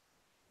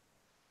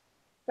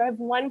 Do I have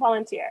one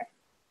volunteer?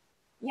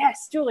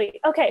 Yes,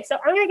 Julie. Okay, so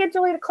I'm going to get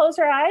Julie to close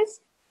her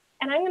eyes,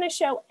 and I'm going to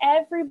show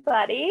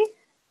everybody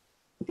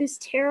this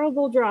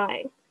terrible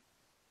drawing.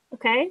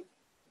 Okay?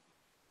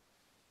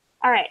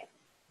 All right.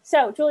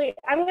 So, Julie,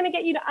 I'm going to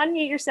get you to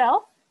unmute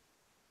yourself,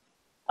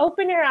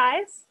 open your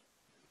eyes,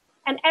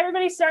 and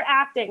everybody start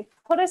acting.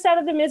 Put us out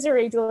of the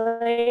misery,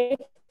 Julie.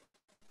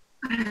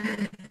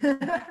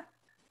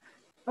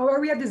 Oh, are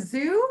we at the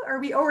zoo?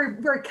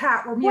 We're a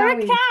cat. We're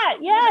a cat.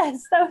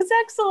 Yes, that was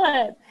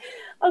excellent.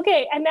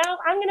 Okay, and now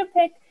I'm going to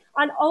pick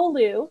on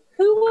Olu.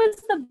 Who was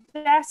the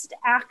best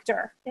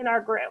actor in our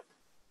group?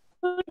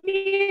 Who do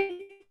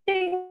you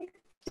think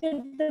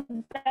did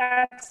the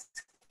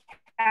best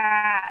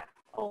cat,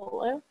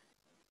 Olu?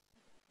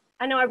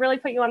 I know I really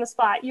put you on the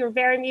spot. You were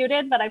very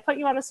muted, but I put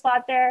you on the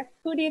spot there.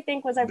 Who do you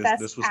think was our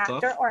best This was actor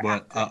tough, or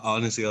but actress?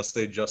 honestly, I'll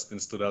say Justin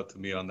stood out to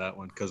me on that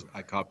one because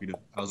I copied it.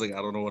 I was like,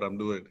 I don't know what I'm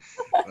doing.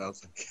 But I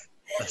was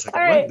like, All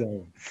I right. like that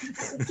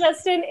one.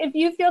 Justin, if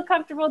you feel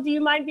comfortable, do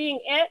you mind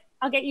being it?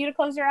 I'll get you to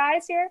close your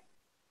eyes here.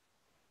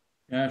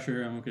 Yeah,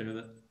 sure. I'm okay with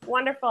it.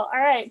 Wonderful. All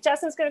right.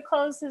 Justin's going to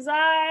close his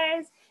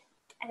eyes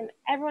and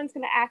everyone's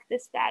going to act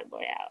this bad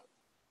boy out.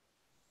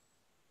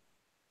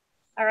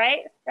 All right.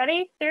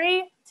 Ready?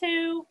 3,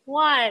 2,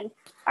 1. All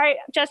right,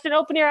 Justin,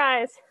 open your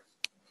eyes.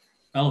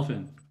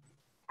 Elephant.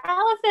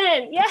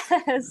 Elephant.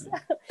 Yes.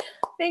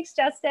 Thanks,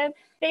 Justin.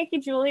 Thank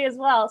you, Julie, as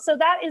well. So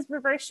that is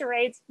reverse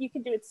charades. You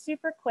can do it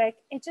super quick.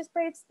 It just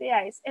breaks the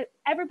ice.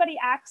 Everybody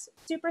acts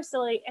super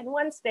silly in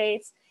one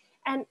space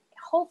and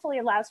hopefully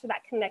allows for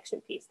that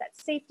connection piece, that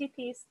safety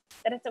piece,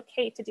 that it's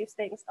okay to do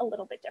things a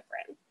little bit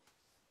different.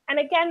 And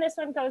again, this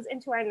one goes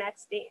into our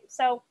next theme.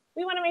 So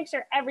we want to make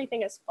sure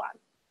everything is fun.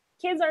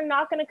 Kids are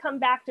not going to come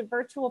back to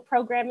virtual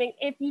programming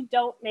if you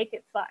don't make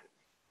it fun.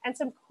 And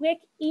some quick,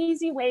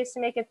 easy ways to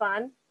make it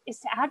fun is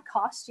to add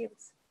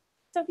costumes.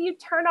 So if you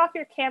turn off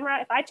your camera,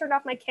 if I turned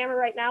off my camera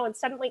right now and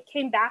suddenly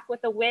came back with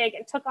a wig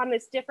and took on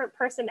this different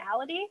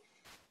personality,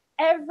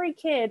 every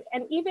kid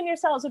and even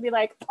yourselves would be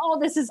like, oh,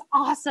 this is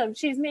awesome.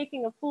 She's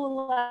making a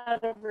fool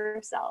out of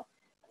herself.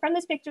 From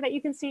this picture that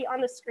you can see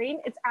on the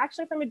screen, it's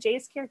actually from a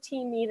JSCare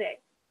team meeting.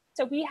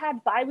 So we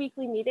had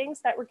bi-weekly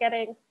meetings that were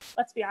getting,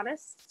 let's be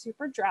honest,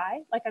 super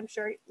dry. Like I'm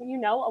sure you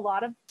know, a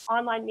lot of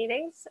online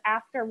meetings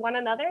after one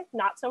another,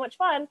 not so much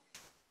fun.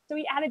 So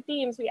we added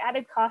themes, we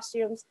added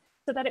costumes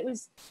so that it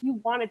was, you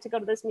wanted to go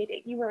to this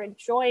meeting. You were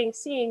enjoying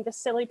seeing the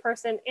silly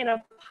person in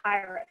a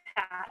pirate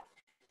hat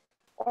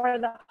or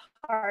the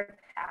hard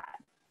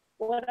hat,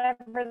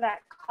 whatever that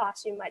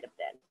costume might have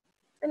been.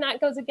 And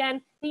that goes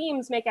again,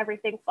 themes make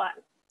everything fun.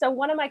 So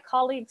one of my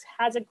colleagues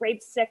has a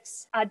grade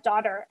 6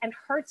 daughter, and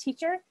her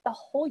teacher the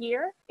whole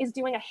year is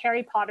doing a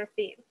Harry Potter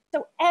theme.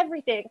 So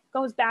everything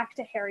goes back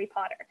to Harry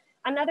Potter.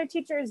 Another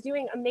teacher is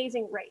doing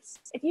Amazing Race.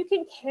 If you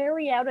can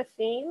carry out a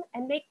theme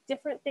and make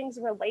different things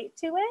relate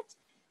to it,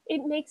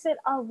 it makes it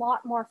a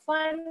lot more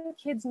fun.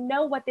 Kids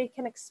know what they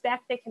can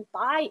expect. They can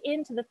buy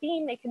into the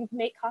theme. They can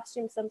make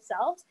costumes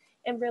themselves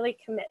and really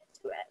commit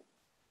to it.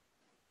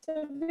 So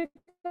if you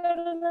go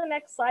to the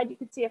next slide, you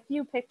can see a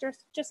few pictures.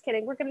 Just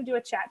kidding, we're gonna do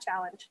a chat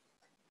challenge.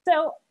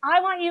 So I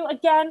want you,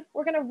 again,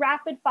 we're gonna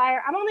rapid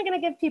fire. I'm only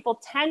gonna give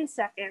people 10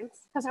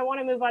 seconds because I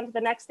wanna move on to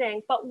the next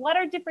thing, but what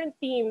are different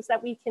themes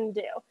that we can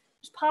do?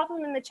 Just pop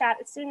them in the chat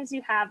as soon as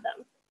you have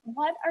them.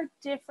 What are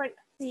different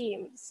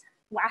themes?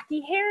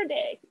 Wacky hair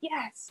day,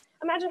 yes.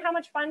 Imagine how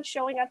much fun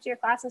showing up to your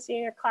class and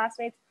seeing your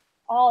classmates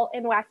all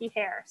in wacky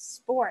hair.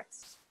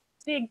 Sports,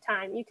 big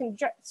time. You can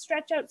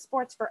stretch out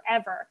sports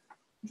forever.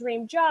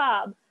 Dream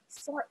job,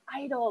 sport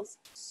idols,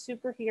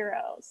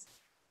 superheroes.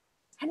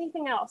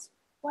 Anything else?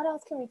 What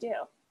else can we do?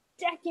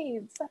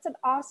 Decades, that's an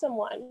awesome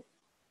one.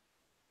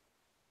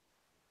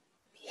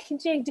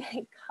 PJ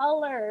Day,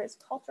 colors,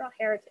 cultural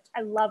heritage,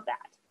 I love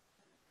that.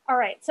 All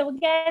right, so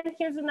again,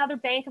 here's another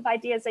bank of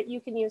ideas that you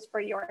can use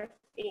for your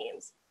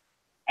themes.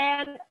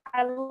 And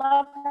I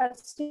love how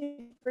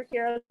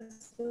superheroes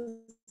is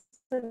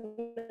in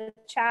the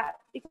chat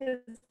because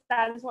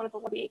that is one of the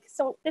week.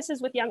 So this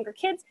is with younger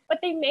kids, but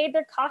they made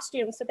their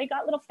costumes. So they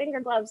got little finger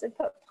gloves and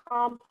put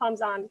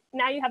pom-poms on.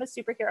 Now you have a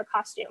superhero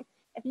costume.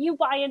 If you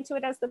buy into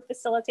it as the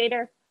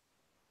facilitator,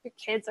 your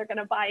kids are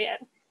gonna buy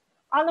in.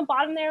 On the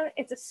bottom there,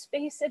 it's a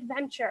space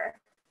adventure.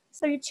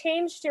 So you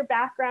changed your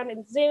background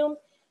in Zoom.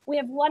 We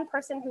have one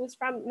person who was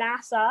from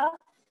NASA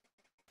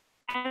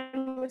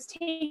and was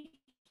taking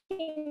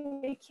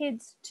the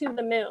kids to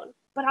the moon.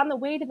 But on the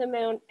way to the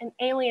moon, an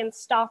alien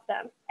stopped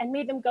them and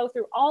made them go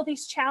through all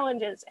these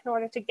challenges in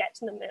order to get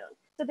to the moon.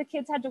 So the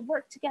kids had to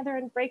work together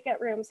in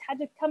breakout rooms, had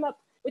to come up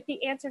with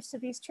the answers to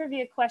these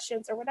trivia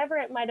questions or whatever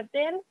it might have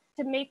been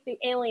to make the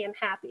alien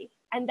happy.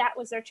 And that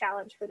was their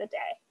challenge for the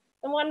day.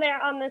 The one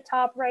there on the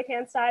top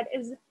right-hand side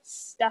is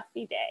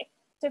Stuffy Day.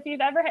 So if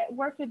you've ever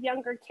worked with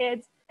younger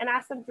kids and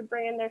asked them to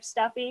bring in their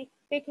stuffy,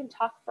 they can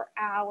talk for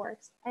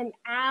hours and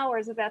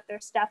hours about their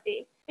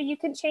stuffy. But you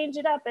can change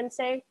it up and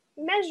say,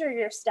 measure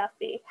your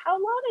stuffy. How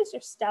long is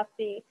your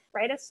stuffy?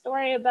 Write a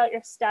story about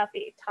your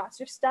stuffy. Toss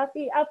your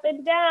stuffy up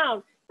and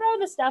down. Throw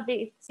the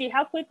stuffy. See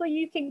how quickly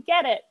you can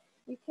get it.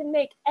 You can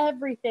make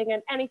everything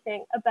and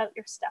anything about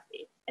your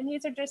stuffy. And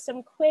these are just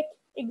some quick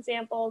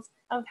examples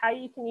of how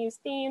you can use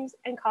themes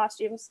and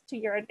costumes to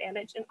your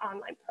advantage in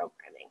online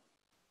programming.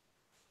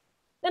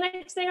 The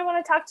next thing I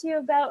want to talk to you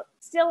about,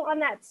 still on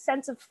that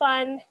sense of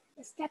fun,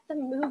 is get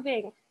them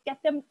moving,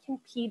 get them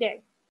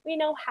competing. We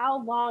know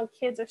how long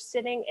kids are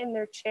sitting in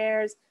their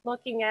chairs,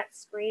 looking at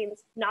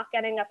screens, not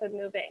getting up and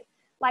moving.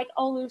 Like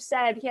Olu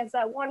said, he has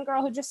that one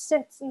girl who just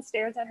sits and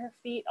stares at her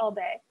feet all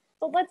day.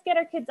 So let's get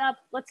our kids up,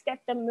 let's get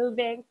them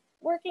moving.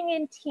 Working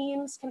in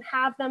teams can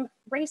have them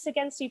race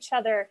against each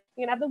other.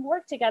 You can have them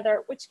work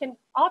together, which can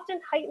often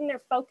heighten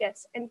their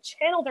focus and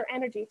channel their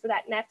energy for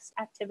that next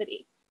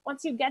activity.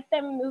 Once you get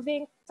them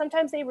moving,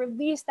 sometimes they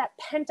release that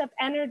pent up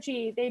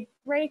energy. They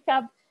break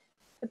up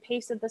the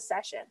pace of the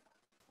session,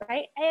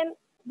 right? And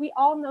we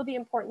all know the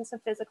importance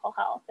of physical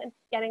health and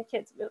getting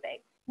kids moving.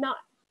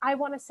 I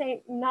want to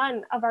say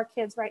none of our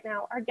kids right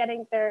now are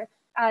getting their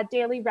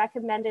daily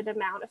recommended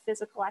amount of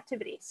physical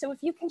activity. So if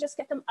you can just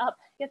get them up,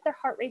 get their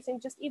heart racing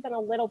just even a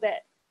little bit,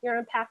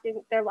 you're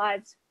impacting their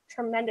lives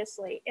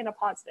tremendously in a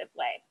positive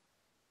way.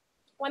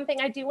 One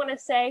thing I do want to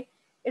say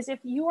is if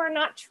you are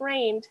not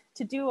trained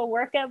to do a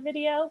workout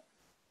video,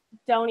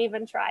 don't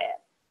even try it.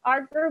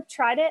 Our group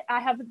tried it. I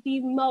have the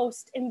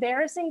most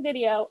embarrassing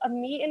video of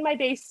me in my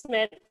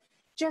basement,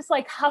 just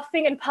like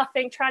huffing and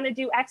puffing, trying to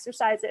do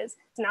exercises.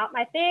 It's not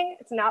my thing.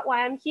 It's not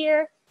why I'm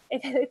here.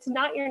 If it's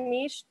not your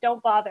niche,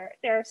 don't bother.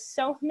 There are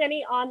so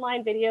many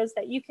online videos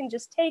that you can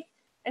just take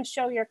and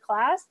show your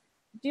class.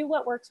 Do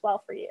what works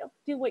well for you.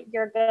 Do what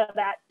you're good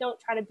at. Don't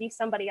try to be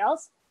somebody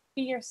else.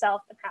 Be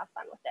yourself and have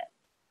fun with it.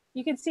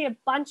 You can see a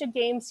bunch of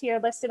games here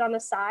listed on the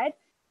side.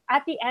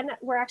 At the end,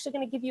 we're actually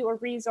going to give you a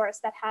resource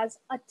that has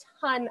a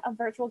ton of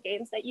virtual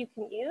games that you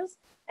can use,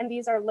 and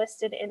these are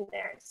listed in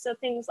there. So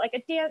things like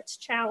a dance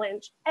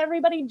challenge,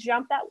 everybody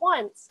jump at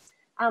once.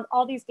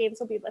 All these games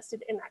will be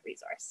listed in that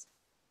resource.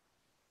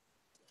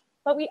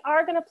 But we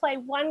are going to play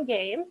one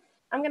game.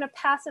 I'm going to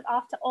pass it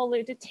off to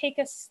Olu to take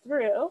us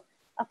through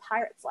A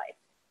Pirate's Life.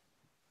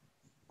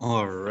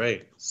 All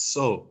right.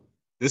 So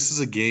this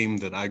is a game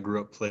that I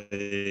grew up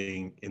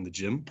playing in the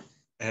gym,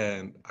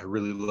 and I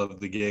really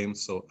loved the game.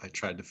 So I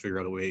tried to figure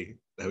out a way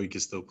that we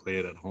could still play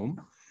it at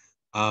home.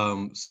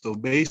 So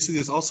basically,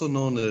 it's also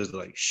known as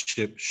like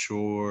Ship,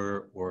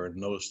 Shore, or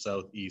North,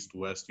 South, East,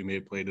 West. You may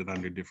have played it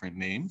under different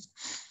names.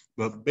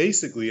 But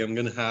basically, I'm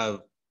going to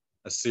have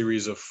a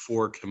series of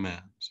 4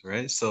 commands,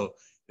 right? So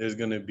there's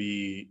going to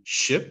be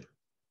ship,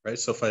 right?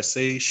 So if I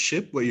say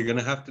ship, what you're going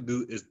to have to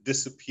do is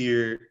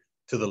disappear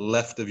to the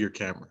left of your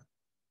camera.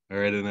 All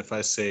right. And if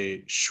I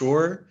say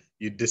shore,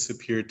 you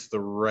disappear to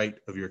the right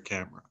of your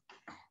camera.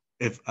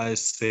 If I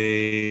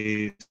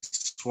say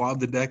swab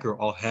the deck or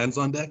all hands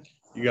on deck,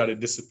 you got to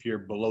disappear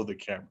below the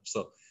camera.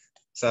 So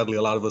sadly,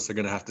 a lot of us are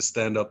going to have to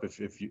stand up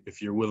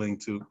if you're willing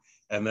to.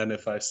 And then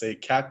if I say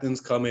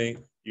captain's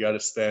coming, you got to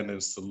stand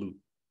and salute.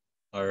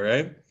 All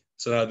right.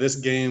 So now this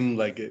game,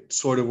 like it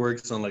sort of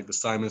works on like the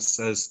Simon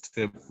Says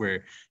tip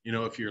where, you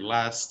know, if you're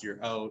last,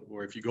 you're out,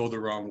 or if you go the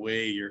wrong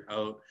way, you're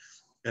out.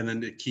 And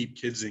then to keep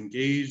kids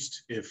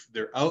engaged, if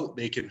they're out,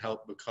 they can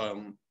help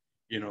become,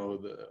 you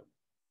know,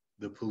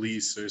 the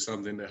police or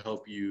something to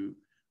help you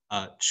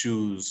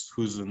choose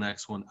who's the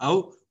next one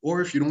out.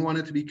 Or if you don't want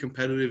it to be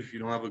competitive, if you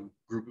don't have a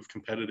group of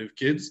competitive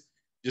kids,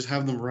 just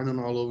have them running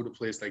all over the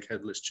place like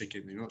headless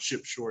chicken, you know,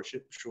 ship, shore,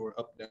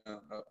 up, down,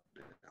 up,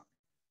 down.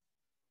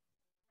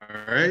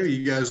 All right,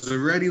 you guys are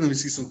ready? Let me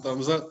see some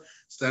thumbs up.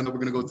 Stand up, we're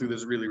gonna go through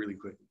this really, really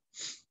quick.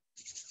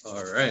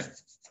 All right,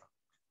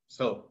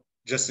 so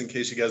just in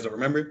case you guys don't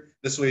remember,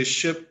 this way is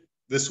ship,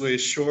 this way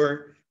is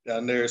shore,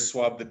 down there is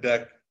swab the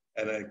deck,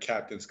 and then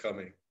captain's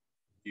coming.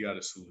 You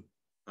gotta salute.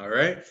 All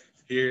right,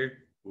 here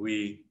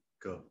we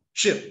go.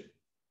 Ship.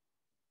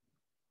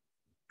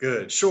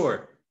 Good,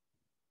 shore.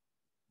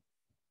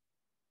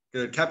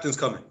 Good, captain's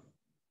coming.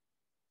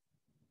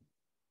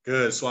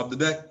 Good, swab the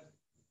deck.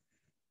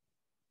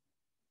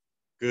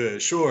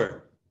 Good,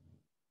 shore.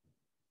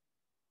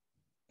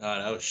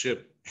 That was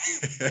ship.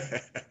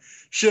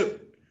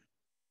 Ship.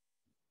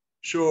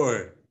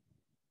 Shore.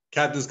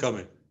 Captain's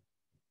coming.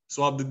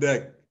 Swab the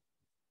deck.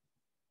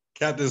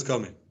 Captain's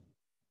coming.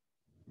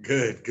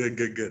 Good.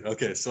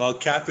 Okay, so I'll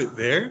cap it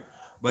there,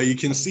 but you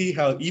can see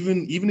how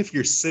even if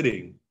you're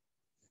sitting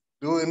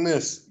doing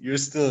this, you're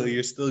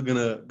still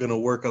gonna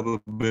work up a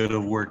bit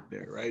of work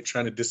there, right?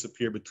 Trying to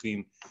disappear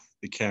between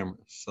the cameras.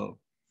 So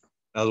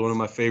that was one of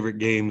my favorite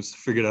games.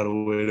 Figured out a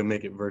way to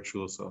make it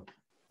virtual, so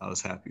I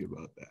was happy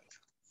about that.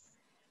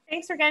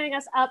 Thanks for getting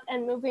us up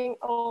and moving,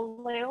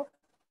 Olu.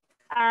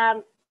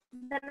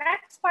 The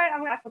next part I'm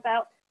going to talk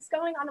about is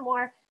going on a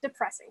more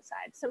depressing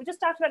side. So we just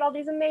talked about all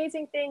these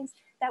amazing things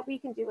that we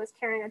can do as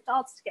caring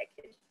adults to get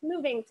kids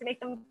moving, to make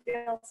them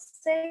feel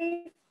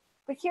safe.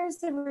 But here's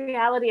the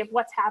reality of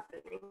what's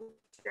happening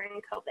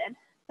during COVID.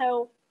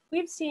 So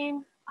we've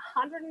seen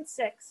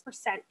 106%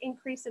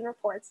 increase in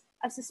reports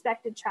of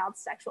suspected child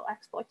sexual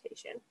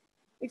exploitation.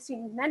 We've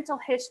seen mental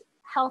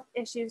health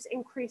issues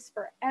increase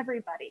for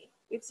everybody.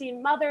 We've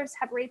seen mothers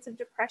have rates of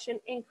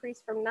depression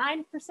increase from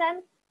 9%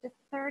 to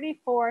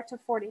 34 to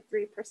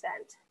 43%.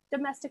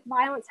 Domestic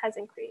violence has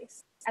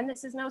increased. And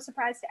this is no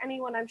surprise to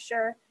anyone, I'm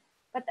sure,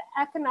 but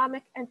the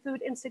economic and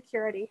food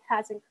insecurity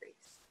has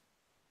increased.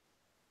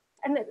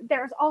 And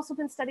there's also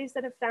been studies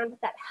that have found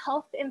that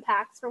health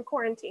impacts from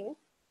quarantine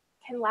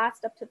can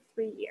last up to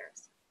 3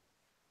 years.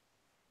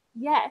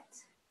 Yet,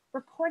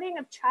 reporting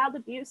of child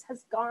abuse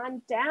has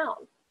gone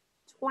down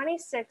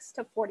 26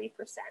 to 40%.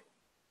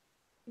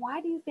 Why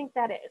do you think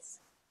that is?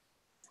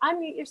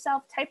 Unmute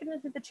yourself, type it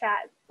into the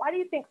chat. Why do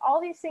you think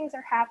all these things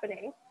are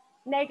happening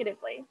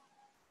negatively,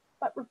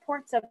 but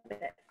reports of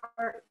it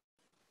aren't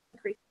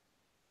increasing?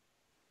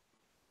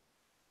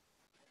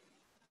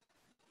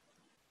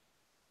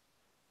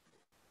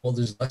 Well,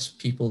 there's less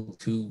people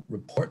to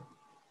report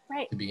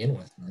Right. to begin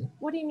with, right?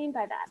 What do you mean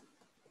by that?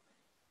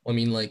 I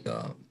mean, like,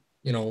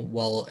 you know,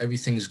 while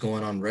everything's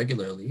going on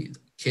regularly,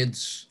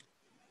 kids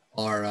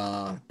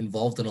are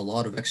involved in a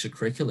lot of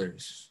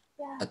extracurriculars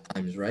at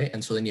times, right?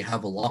 And so then you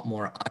have a lot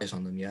more eyes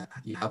on them. Yeah,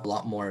 you have a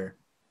lot more,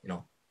 you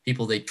know,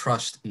 people they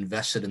trust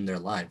invested in their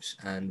lives.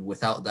 And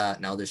without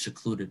that, now they're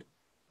secluded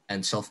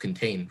and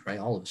self-contained, right?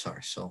 All of us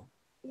are. So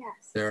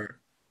yes, they're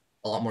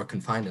a lot more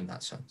confined in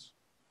that sense.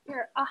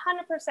 You're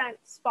 100%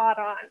 spot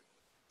on.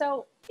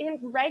 So in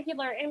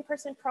regular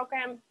in-person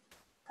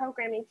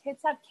programming,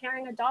 kids have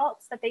caring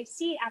adults that they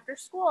see after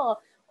school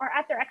or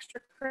at their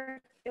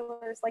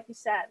extracurriculars, like you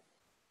said.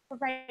 But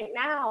right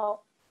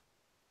now,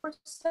 we're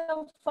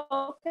so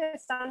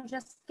focused on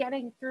just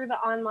getting through the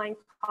online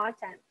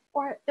content,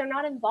 or they're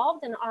not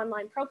involved in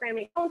online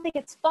programming. I don't think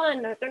it's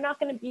fun, or they're not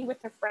going to be with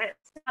their friends,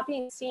 not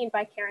being seen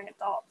by caring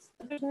adults.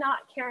 There's not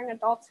caring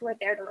adults who are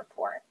there to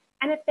report.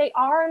 And if they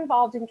are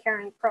involved in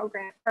caring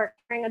program or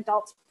caring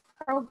adults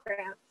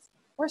programs,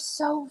 we're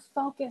so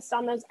focused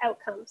on those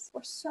outcomes.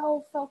 We're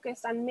so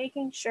focused on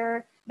making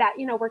sure that,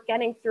 you know, we're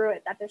getting through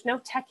it, that there's no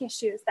tech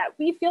issues, that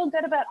we feel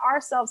good about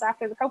ourselves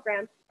after the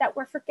program, that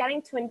we're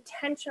forgetting to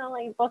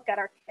intentionally look at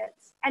our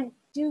kids and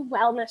do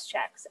wellness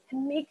checks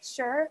and make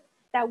sure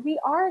that we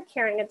are a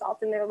caring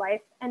adult in their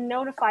life and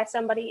notify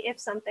somebody if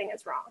something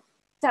is wrong.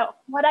 So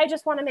what I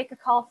just want to make a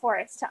call for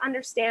is to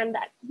understand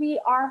that we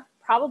are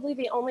probably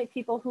the only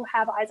people who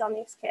have eyes on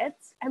these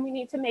kids, and we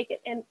need to make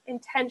it an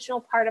intentional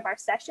part of our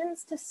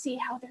sessions to see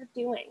how they're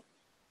doing.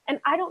 And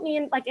I don't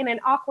mean like in an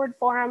awkward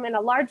forum in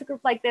a large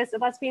group like this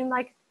of us being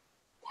like,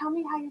 tell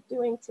me how you're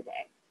doing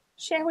today.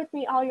 Share with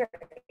me all your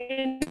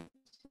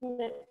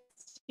intimate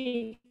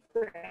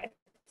secrets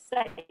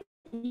that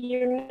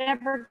you're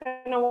never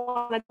going to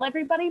want to tell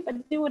everybody,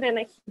 but do it in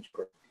a huge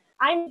group.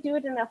 I do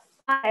it in a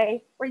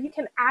way where you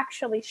can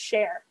actually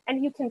share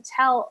and you can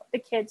tell the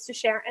kids to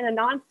share in a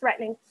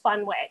non-threatening,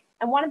 fun way.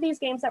 And one of these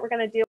games that we're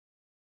going to do.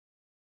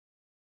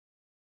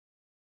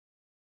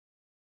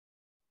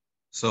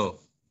 So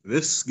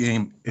this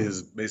game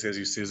is basically, as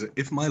you see, is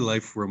if my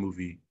life were a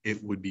movie,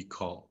 it would be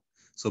called.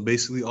 So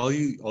basically all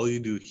you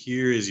do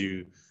here is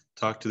you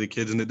talk to the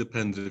kids, and it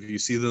depends. If you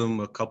see them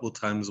a couple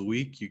times a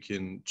week, you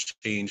can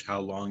change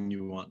how long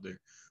you want their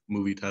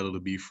movie title to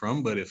be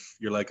from. But if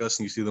you're like us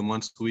and you see them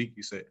once a week,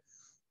 you say,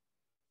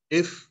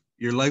 if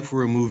your life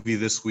were a movie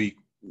this week,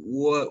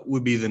 what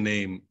would be the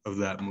name of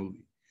that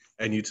movie?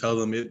 And you tell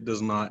them it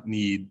does not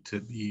need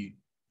to be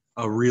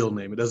a real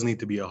name. It doesn't need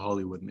to be a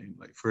Hollywood name.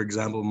 Like, for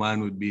example,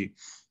 mine would be,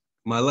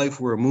 my life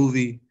were a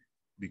movie, it'd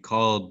be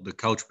called The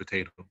Couch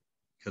Potato,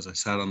 because I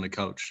sat on the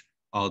couch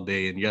all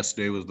day, and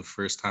yesterday was the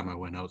first time I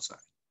went outside,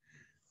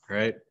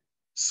 right?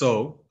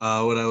 So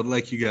what I would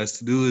like you guys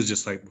to do is,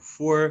 just like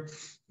before,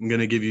 I'm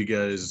gonna give you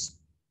guys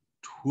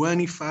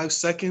 25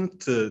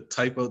 seconds to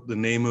type out the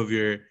name of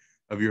your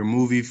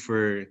movie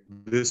for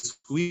this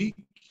week,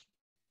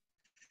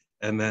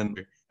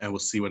 and we'll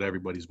see what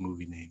everybody's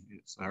movie name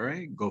is. All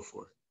right, go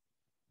for it.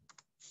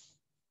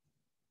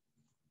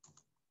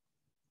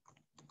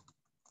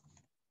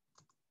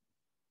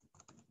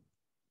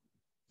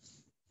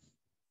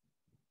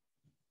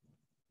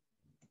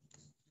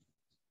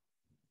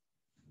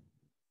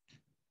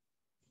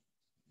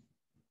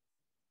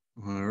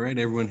 All right,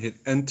 everyone hit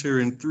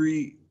enter in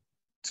 3,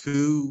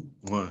 2,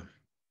 1.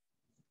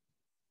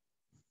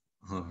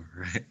 All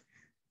right.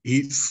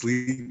 Eat,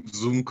 sleep,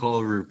 Zoom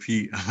call,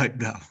 repeat. I like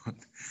that one.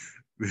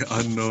 The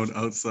unknown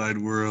outside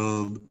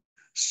world,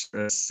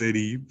 stress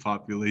city,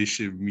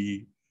 population,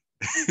 me.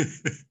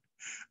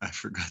 I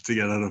forgot to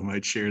get out of my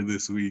chair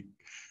this week.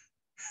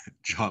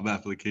 Job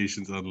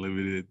applications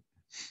unlimited.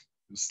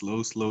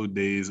 Slow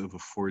days of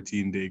a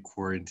 14-day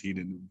quarantine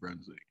in New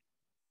Brunswick.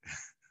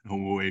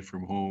 Home away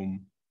from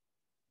home.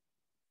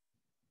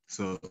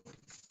 So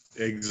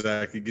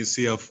exactly, you can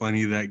see how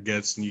funny that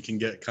gets, and you can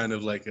get kind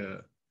of like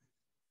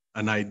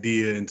an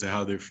idea into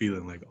how they're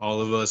feeling. Like,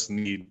 all of us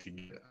need to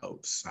get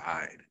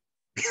outside.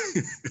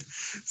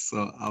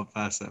 So I'll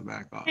pass that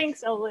back off.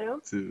 Thanks, Olu.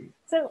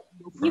 So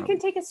you can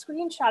take a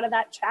screenshot of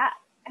that chat,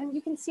 and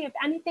you can see if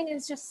anything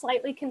is just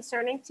slightly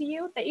concerning to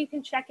you, that you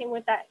can check in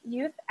with that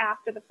youth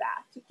after the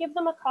fact. You give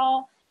them a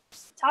call,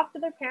 talk to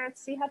their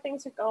parents, see how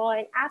things are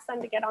going, ask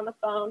them to get on the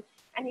phone,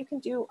 and you can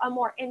do a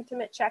more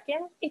intimate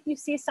check-in if you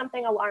see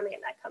something alarming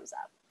that comes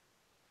up.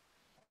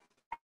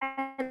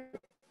 And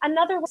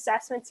another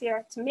assessments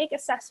here to make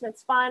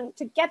assessments fun,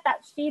 to get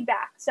that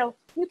feedback. So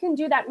you can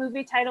do that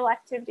movie title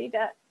activity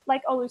to,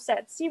 like Olu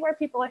said, see where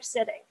people are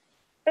sitting.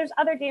 There's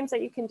other games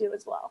that you can do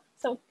as well.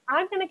 So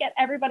I'm going to get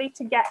everybody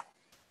to get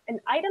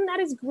an item that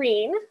is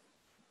green,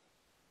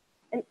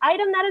 an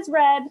item that is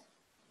red,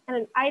 and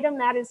an item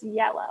that is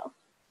yellow.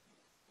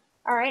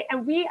 All right,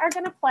 and we are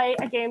going to play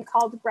a game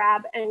called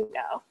Grab and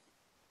Go.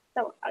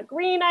 So a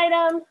green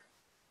item,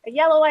 a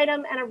yellow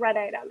item, and a red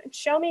item. And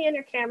show me in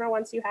your camera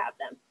once you have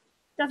them.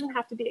 It doesn't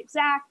have to be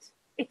exact.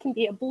 It can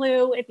be a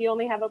blue. If you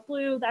only have a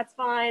blue, that's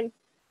fine.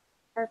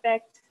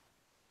 Perfect.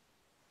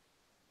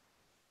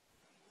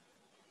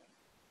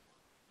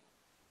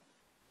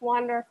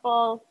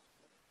 Wonderful.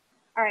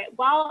 All right,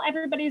 while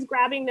everybody's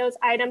grabbing those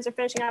items or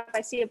finishing up,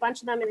 I see a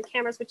bunch of them in the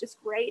cameras, which is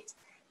great.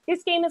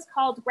 This game is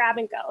called Grab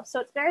and Go. So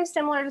it's very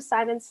similar to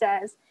Simon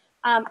Says.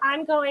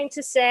 I'm going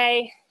to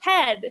say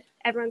head.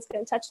 Everyone's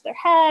going to touch their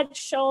head,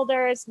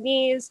 shoulders,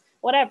 knees,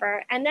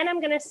 whatever. And then I'm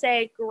going to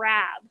say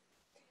grab.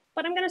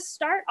 But I'm going to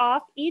start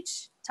off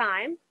each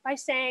time by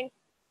saying,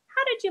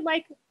 how did you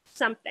like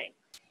something?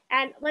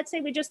 And let's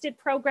say we just did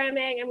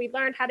programming and we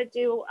learned how to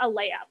do a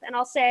layup. And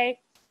I'll say,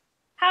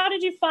 how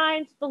did you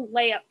find the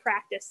layup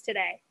practice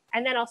today?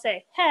 And then I'll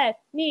say head,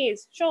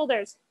 knees,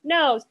 shoulders,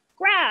 nose,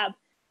 grab.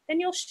 Then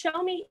you'll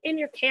show me in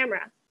your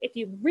camera if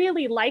you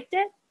really liked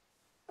it,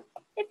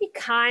 if you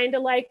kind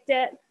of liked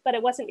it, but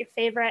it wasn't your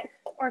favorite,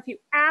 or if you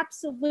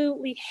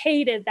absolutely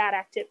hated that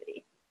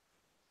activity.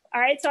 All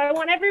right, so I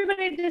want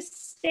everybody to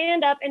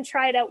stand up and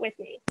try it out with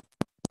me.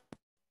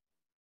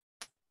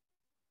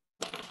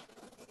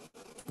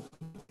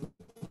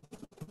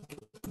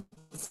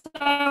 So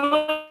I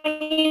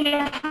want you to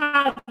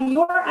have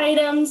your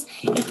items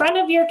in front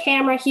of your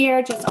camera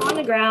here, just on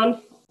the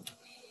ground.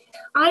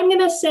 I'm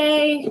gonna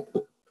say,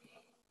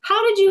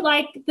 how did you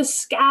like the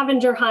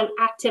scavenger hunt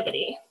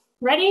activity?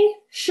 Ready?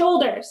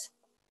 Shoulders,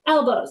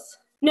 elbows,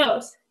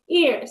 nose,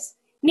 ears,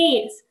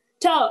 knees,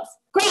 toes,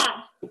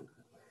 grab.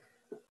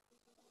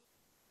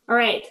 All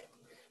right,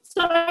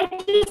 so I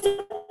just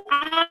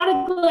at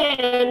a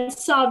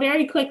glance saw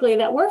very quickly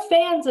that we're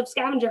fans of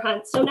scavenger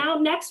hunts. So now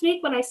next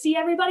week when I see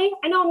everybody,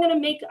 I know I'm gonna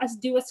make us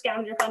do a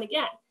scavenger hunt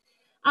again.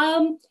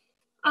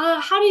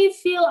 How do you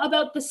feel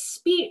about the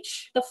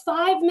speech, the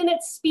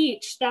 5-minute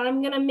speech that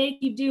I'm gonna make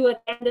you do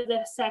at the end of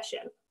the session?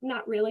 I'm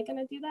not really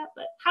gonna do that,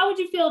 but how would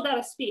you feel about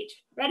a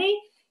speech? Ready?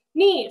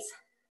 Knees,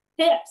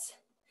 hips,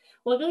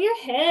 wiggle your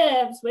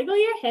hips, wiggle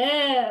your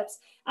hips.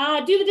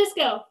 Do the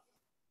disco.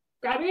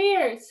 Grab your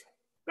ears,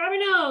 grab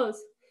your nose,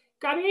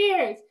 grab your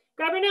ears,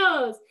 grab your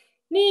nose,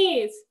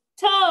 knees,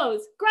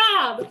 toes,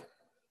 grab.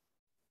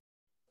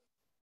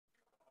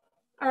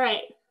 All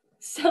right,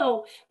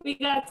 so we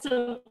got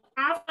some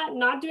after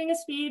not doing a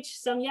speech,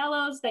 some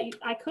yellows that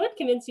I could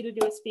convince you to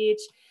do a speech,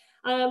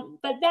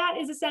 but that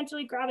is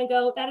essentially grab and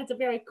go. That is a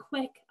very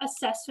quick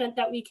assessment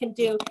that we can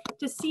do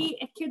to see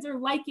if kids are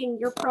liking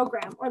your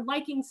program or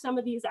liking some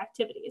of these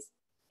activities.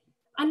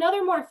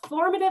 Another more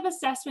formative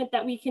assessment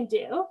that we can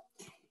do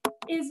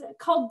is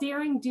called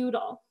Daring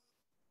Doodle.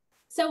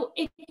 So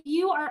if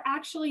you are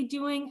actually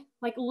doing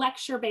like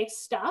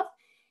lecture-based stuff,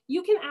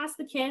 you can ask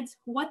the kids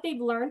what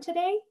they've learned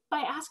today by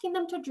asking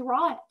them to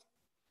draw it.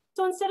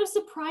 So instead of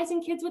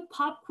surprising kids with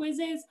pop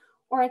quizzes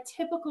or a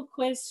typical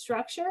quiz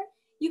structure,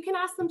 you can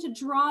ask them to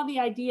draw the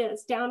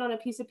ideas down on a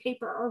piece of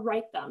paper or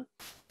write them.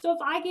 So if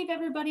I gave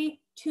everybody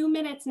 2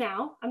 minutes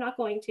now, I'm not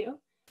going to,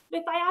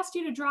 but if I asked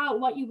you to draw out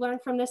what you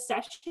learned from this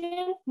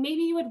session,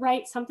 maybe you would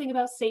write something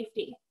about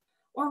safety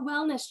or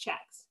wellness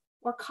checks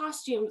or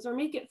costumes or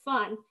make it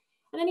fun.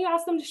 And then you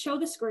ask them to show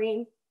the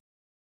screen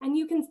and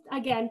you can,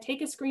 again,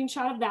 take a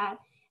screenshot of that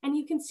and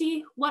you can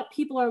see what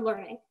people are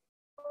learning.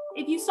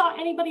 If you saw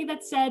anybody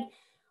that said,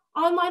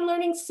 online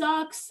learning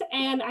sucks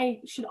and I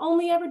should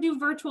only ever do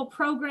virtual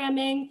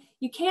programming,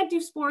 you can't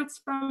do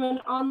sports from an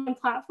online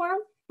platform,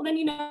 well then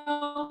you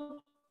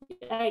know,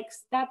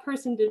 yikes, that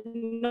person did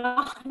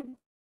not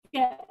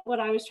get what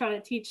I was trying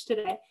to teach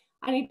today.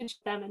 I need to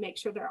check them and make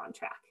sure they're on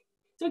track.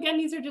 So again,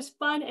 these are just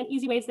fun and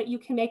easy ways that you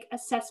can make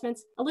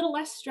assessments a little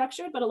less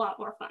structured, but a lot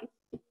more fun.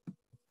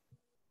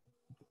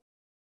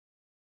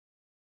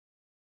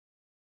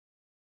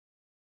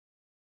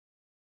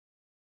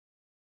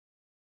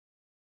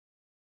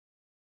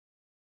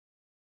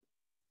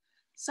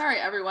 Sorry,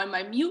 everyone,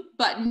 my mute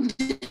button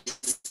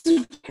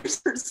disappears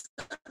for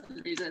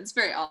some reason. It's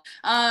very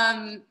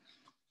odd.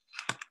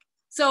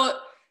 So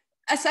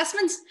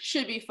assessments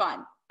should be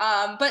fun,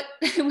 but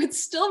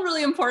it's still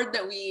really important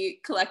that we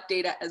collect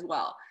data as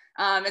well.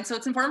 And so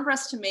it's important for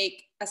us to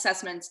make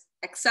assessments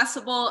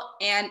accessible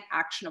and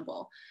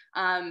actionable.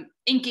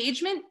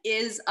 Engagement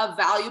is a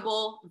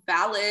valuable,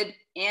 valid,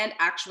 and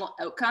actionable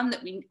outcome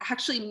that we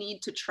actually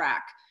need to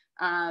track.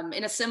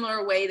 In a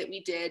similar way that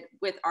we did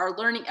with our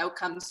learning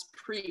outcomes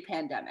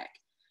pre-pandemic.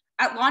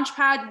 At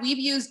Launchpad, we've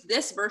used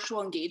this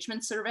virtual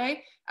engagement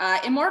survey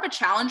in more of a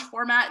challenge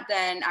format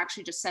than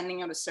actually just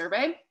sending out a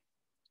survey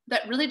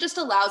that really just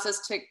allows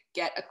us to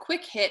get a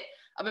quick hit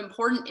of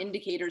important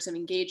indicators of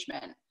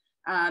engagement.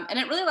 And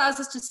it really allows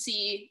us to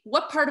see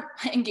what part of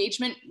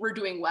engagement we're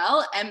doing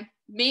well and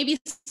maybe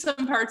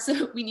some parts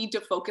that we need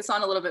to focus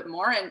on a little bit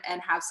more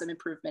and have some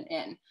improvement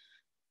in.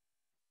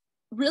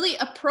 Really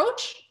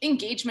approach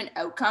engagement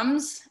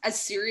outcomes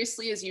as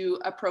seriously as you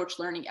approach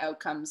learning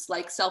outcomes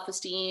like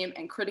self-esteem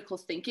and critical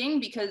thinking,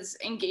 because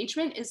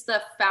engagement is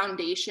the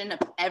foundation of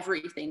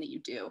everything that you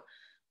do.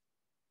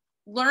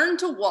 Learn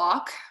to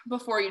walk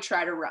before you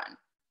try to run.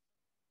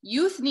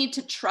 Youth need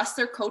to trust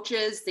their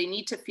coaches, they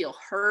need to feel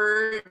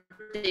heard,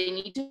 they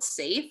need to feel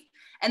safe,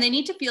 and they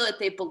need to feel that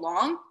they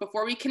belong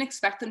before we can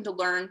expect them to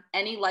learn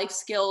any life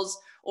skills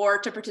or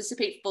to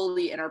participate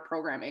fully in our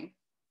programming.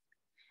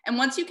 And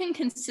once you can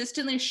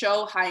consistently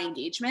show high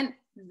engagement,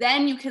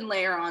 then you can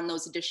layer on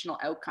those additional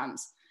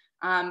outcomes.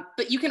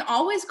 But you can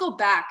always go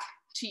back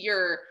to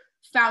your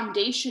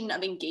foundation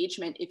of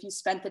engagement if you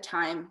spent the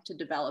time to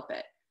develop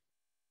it.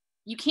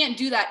 You can't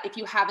do that if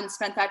you haven't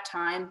spent that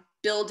time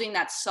building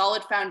that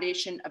solid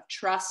foundation of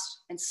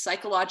trust and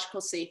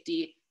psychological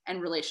safety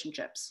and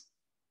relationships.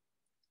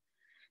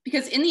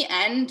 Because in the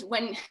end,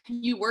 when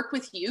you work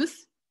with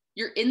youth,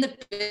 you're in the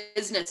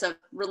business of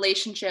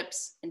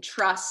relationships and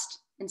trust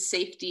and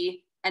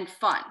safety and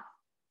fun.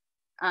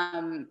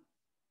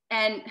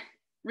 And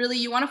really,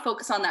 you want to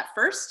focus on that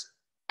first.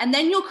 And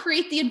then you'll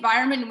create the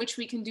environment in which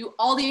we can do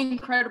all the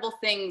incredible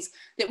things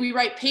that we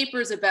write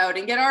papers about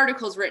and get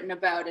articles written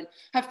about and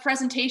have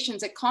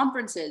presentations at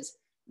conferences.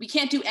 We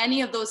can't do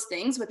any of those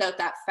things without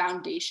that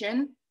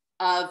foundation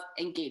of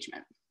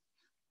engagement.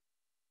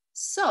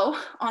 So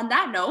on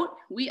that note,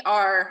 we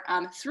are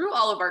through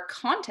all of our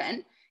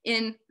content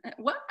in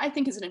what I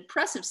think is an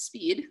impressive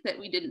speed that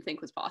we didn't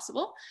think was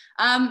possible.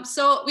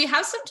 So we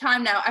have some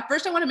time now. At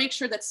first, I want to make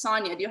sure that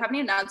Sonia, do you have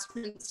any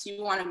announcements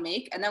you want to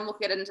make? And then we'll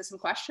get into some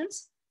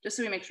questions, just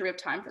so we make sure we have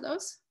time for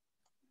those.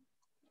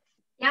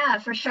 Yeah,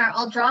 for sure.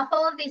 I'll drop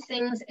all of these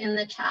things in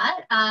the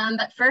chat.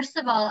 But first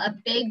of all, a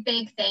big,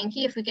 big thank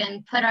you. If we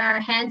can put our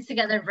hands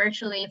together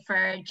virtually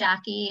for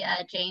Jackie,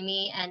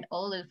 Jamie, and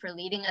Olu for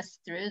leading us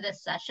through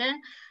this session.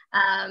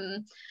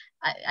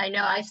 I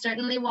know I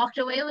certainly walked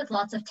away with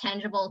lots of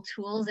tangible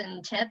tools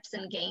and tips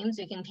and games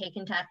we can take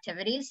into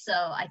activities. So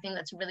I think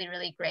that's really,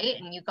 really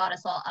great. And you got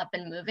us all up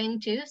and moving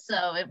too.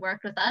 So it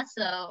worked with us.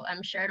 So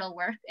I'm sure it'll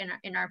work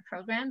in our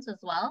programs as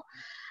well.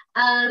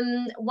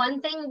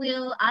 One thing,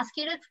 we'll ask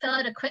you to fill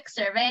out a quick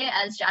survey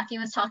as Jackie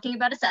was talking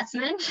about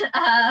assessment.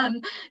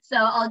 So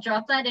I'll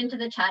drop that into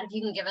the chat if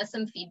you can give us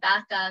some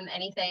feedback,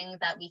 anything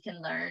that we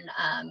can learn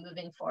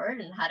moving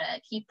forward and how to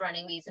keep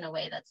running these in a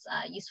way that's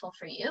useful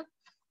for you.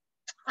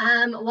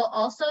 We'll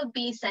also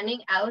be sending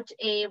out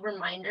a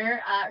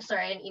reminder,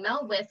 an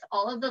email with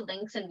all of the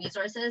links and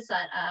resources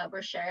that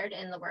were shared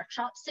in the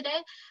workshops today,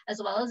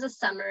 as well as a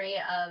summary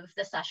of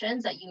the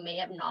sessions that you may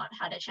have not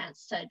had a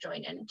chance to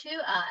join into,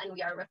 and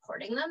we are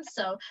recording them.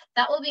 So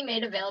that will be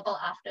made available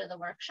after the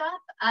workshop.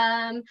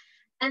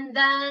 And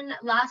then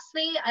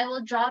lastly, I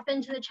will drop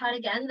into the chat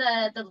again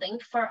the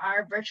link for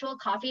our virtual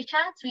coffee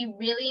chats. We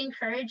really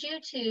encourage you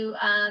to,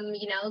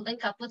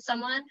 link up with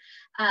someone.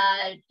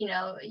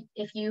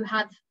 If you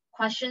have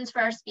questions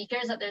for our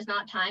speakers that there's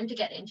not time to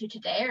get into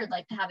today or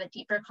like to have a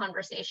deeper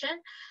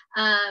conversation,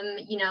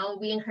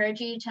 we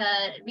encourage you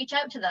to reach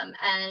out to them,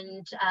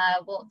 and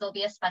there'll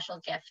be a special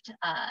gift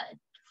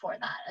for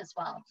that as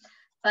well.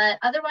 But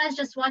otherwise,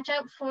 just watch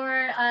out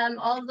for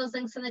all of those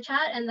links in the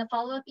chat and the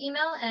follow-up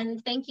email.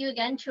 And thank you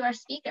again to our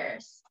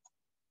speakers.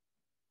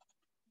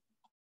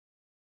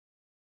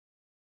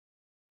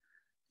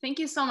 Thank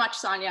you so much,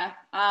 Sonia.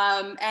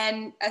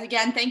 And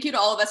again, thank you to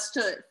all of us,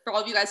 for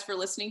all of you guys for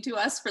listening to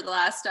us for the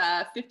last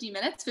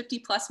 50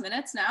 plus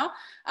minutes now.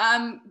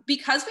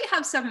 Because we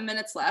have 7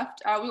 minutes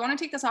left, we want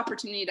to take this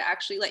opportunity to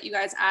actually let you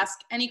guys ask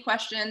any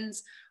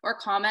questions or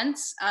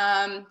comments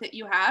that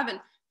you have. And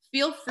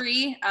feel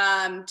free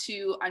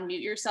to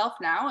unmute yourself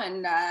now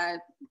and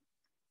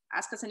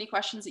ask us any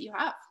questions that you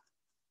have.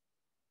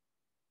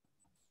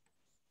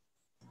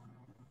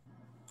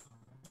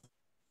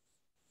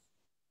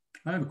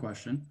 I have a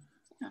question.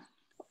 Yeah.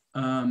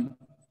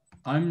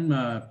 I'm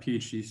a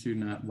PhD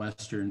student at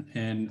Western,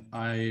 and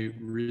I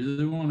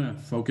really want to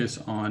focus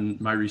on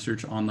my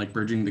research on like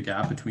bridging the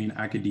gap between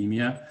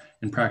academia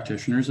and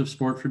practitioners of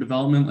sport for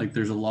development. Like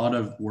there's a lot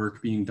of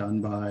work being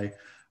done by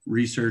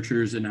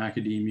researchers in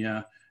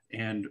academia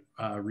and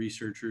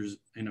researchers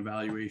in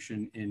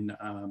evaluation in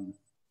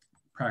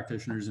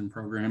practitioners in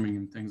programming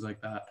and things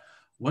like that.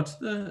 What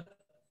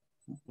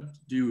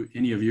do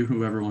any of you,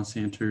 whoever wants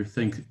to answer,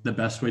 think the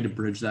best way to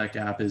bridge that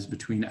gap is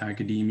between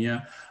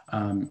academia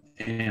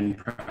and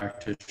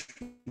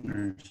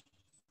practitioners?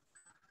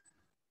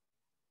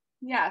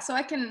 Yeah, so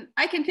I can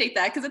take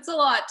that because it's a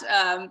lot.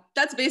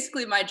 That's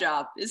basically my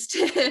job, is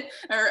to,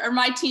 or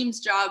my team's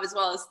job, as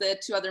well as the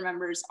 2 other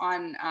members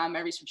on my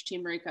research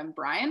team, Marika and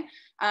Brian.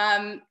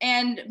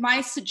 And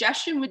my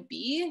suggestion would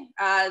be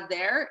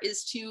there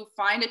is to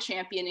find a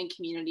champion in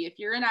community. If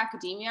you're in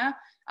academia,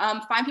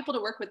 find people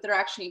to work with that are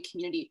actually in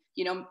community.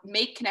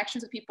 Make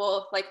connections with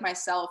people like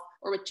myself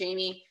or with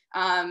Jamie,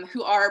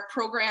 who are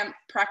program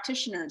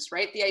practitioners,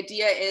 right? The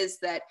idea is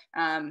that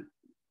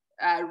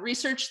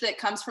research that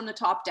comes from the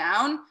top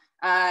down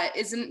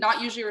isn't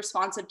not usually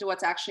responsive to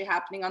what's actually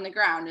happening on the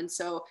ground. And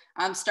so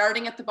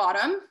starting at the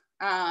bottom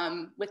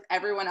with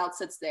everyone else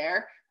that's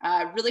there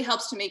really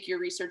helps to make your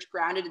research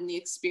grounded in the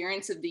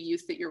experience of the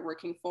youth that you're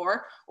working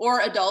for,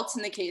 or adults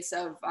in the case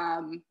of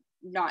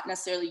not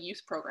necessarily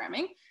youth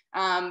programming,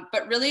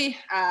 but really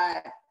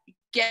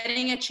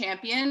getting a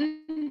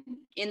champion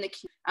in the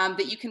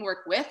that you can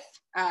work with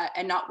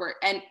and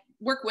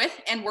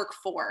work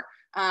for.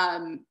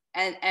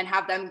 And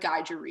have them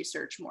guide your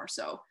research more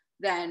so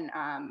than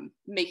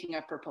making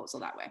a proposal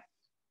that way.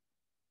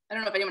 I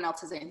don't know if anyone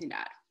else has anything to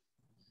add.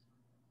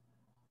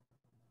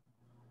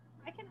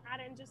 I can add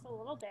in just a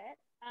little bit.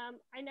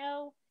 I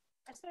know,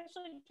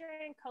 especially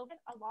during COVID,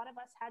 a lot of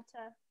us had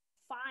to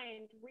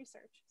find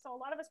research. So a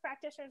lot of us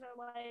practitioners are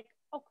like,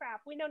 oh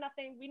crap, we know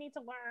nothing, we need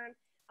to learn.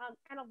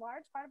 And a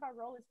large part of our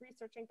role is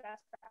researching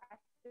best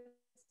practices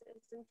and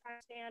trying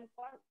to understand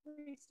what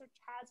research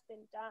has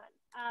been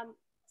done.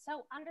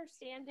 So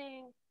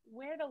understanding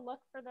where to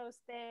look for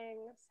those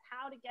things,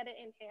 how to get it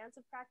in hands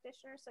of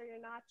practitioners, so you're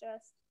not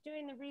just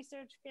doing the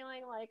research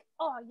feeling like,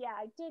 oh yeah,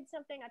 I did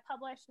something, I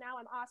published, now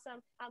I'm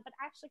awesome, but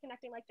actually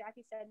connecting, like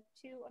Jackie said,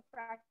 to a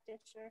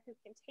practitioner who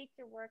can take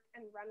your work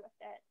and run with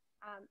it.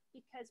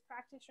 Because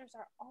practitioners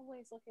are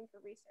always looking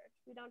for research.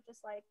 We don't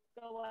just like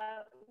go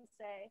out and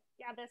say,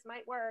 yeah, this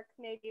might work,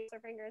 maybe use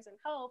our fingers and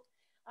hope,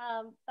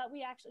 but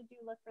we actually do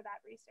look for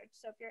that research.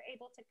 So if you're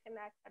able to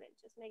connect, that it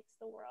just makes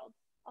the world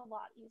a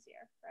lot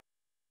easier.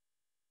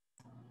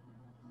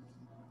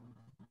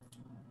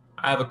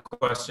 I have a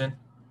question.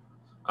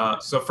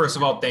 So first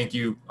of all, thank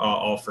you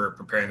all for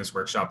preparing this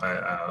workshop.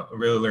 I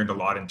really learned a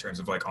lot in terms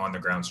of like on the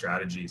ground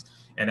strategies.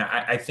 And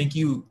I think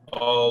you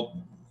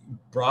all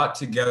brought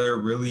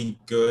together really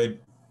good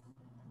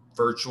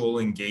virtual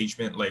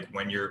engagement, like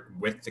when you're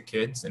with the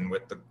kids and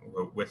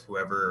with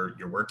whoever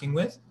you're working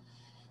with.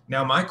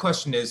 Now, my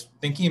question is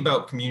thinking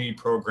about community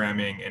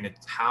programming and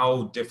it's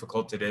how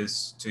difficult it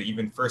is to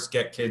even first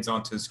get kids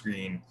onto the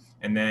screen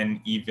and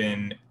then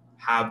even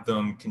have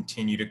them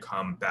continue to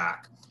come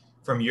back.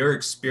 From your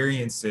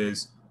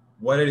experiences,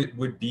 what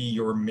would be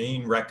your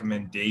main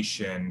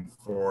recommendation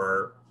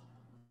for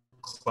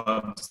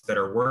clubs that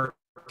are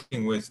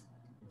working with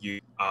you?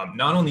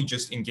 Not only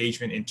just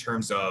engagement in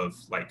terms of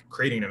like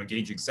creating an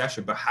engaging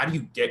session, but how do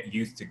you get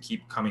youth to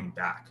keep coming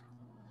back?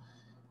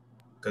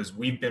 Because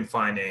we've been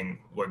finding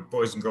like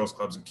Boys and Girls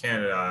Clubs in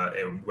Canada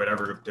and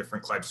whatever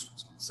different club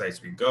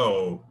sites we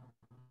go,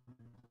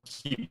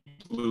 keep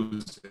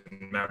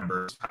losing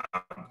members,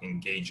 how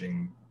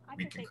engaging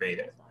we can create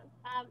it.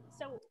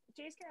 So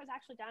JSCARE has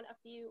actually done a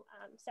few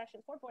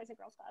sessions for Boys and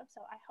Girls Club,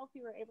 so I hope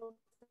you were able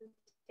to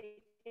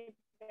take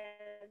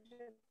advantage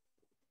of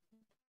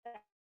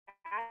that.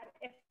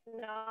 If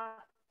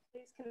not,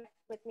 please connect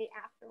with me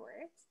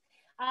afterwards.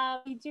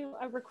 We do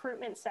a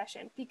recruitment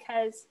session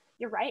because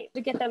you're right, to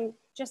get them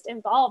just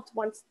involved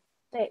once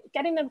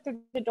getting them through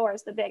the door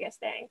is the biggest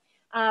thing.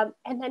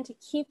 And then to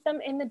keep them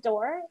in the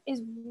door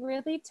is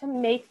really to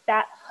make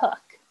that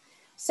hook.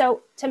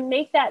 So to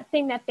make that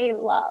thing that they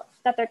love,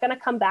 that they're going to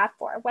come back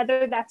for,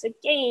 whether that's a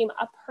game,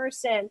 a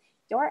person,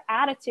 your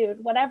attitude,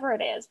 whatever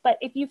it is. But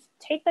if you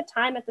take the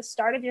time at the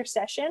start of your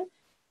session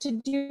to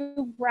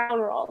do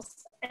ground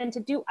rules and to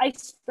do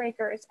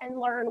icebreakers and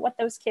learn what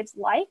those kids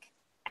like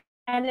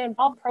and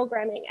involve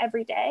programming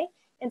every day,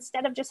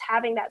 instead of just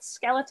having that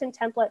skeleton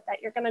template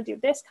that you're going to do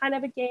this kind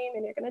of a game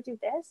and you're going to do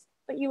this,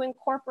 but you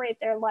incorporate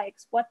their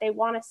likes, what they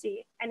want to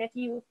see. And if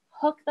you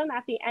hook them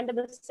at the end of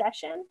the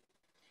session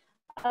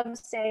of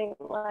saying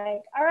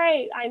like, all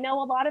right, I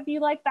know a lot of you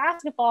like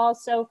basketball,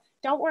 so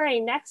don't worry,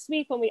 next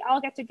week when we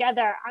all get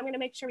together, I'm going to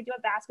make sure we do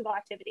a basketball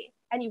activity.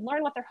 And you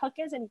learn what their hook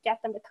is and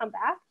get them to come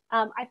back.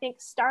 I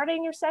think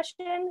starting your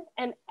session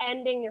and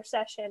ending your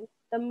session,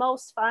 the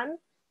most fun,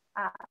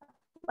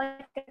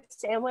 like a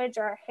sandwich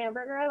or a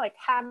hamburger, like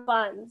have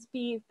buns,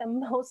 be the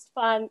most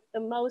fun, the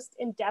most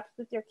in depth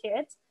with your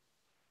kids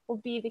will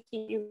be the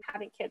key to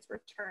having kids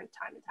return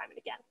time and time and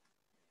again.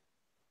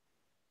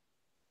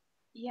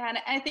 Yeah, and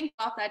I think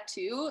about that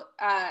too,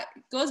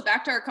 goes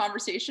back to our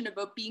conversation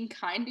about being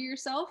kind to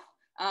yourself.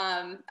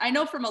 I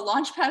know from a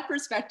Launchpad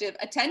perspective,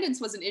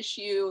 attendance was an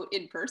issue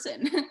in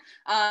person.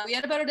 We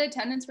had about an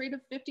attendance rate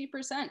of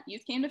 50%.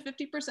 Youth came to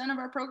 50% of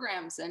our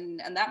programs. And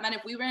that meant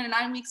if we ran a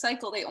 9-week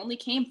cycle, they only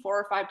came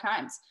 4 or 5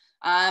 times,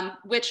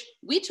 which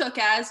we took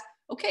as,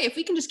 okay, if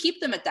we can just keep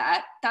them at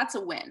that, that's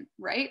a win,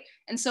 right?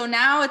 And so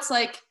now it's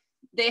like,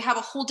 they have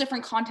a whole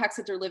different context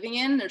that they're living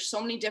in. There's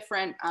so many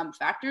different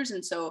factors.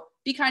 And so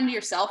be kind to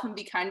yourself and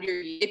be kind to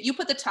if you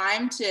put the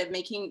time to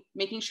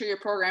making sure your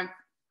program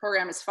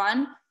is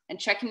fun and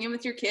checking in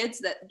with your kids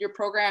that your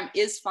program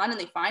is fun and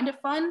they find it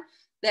fun,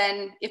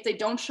 then if they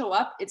don't show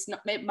up,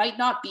 it might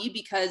not be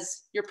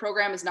because your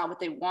program is not what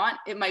they want.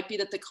 It might be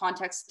that the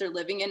context they're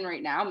living in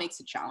right now makes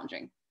it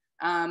challenging.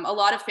 A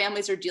lot of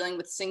families are dealing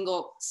with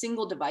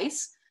single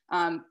device.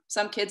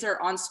 Some kids are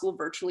on school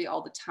virtually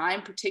all the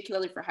time,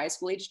 particularly for high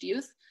school aged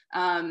youth.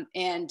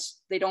 And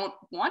they don't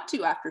want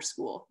to after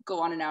school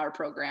go on an hour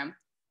program.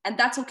 And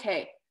that's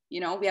okay.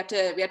 You know, we have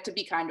to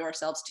be kind to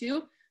ourselves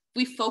too. If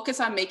we focus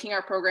on making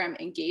our program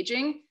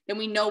engaging, then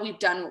we know we've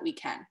done what we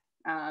can,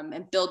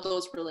 and build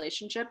those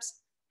relationships.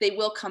 They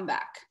will come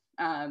back.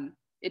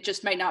 It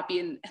just might not be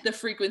in the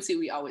frequency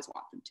we always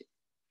want them to.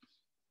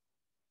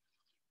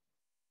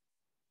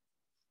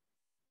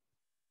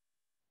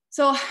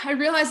 So I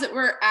realize that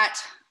we're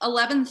at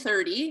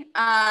 11:30.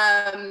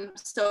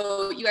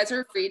 So you guys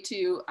are free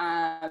to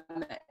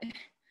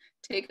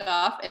take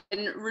off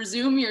and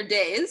resume your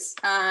days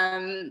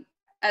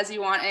as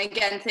you want. And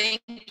again,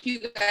 thank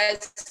you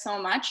guys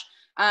so much.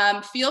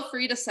 Feel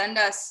free to send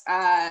us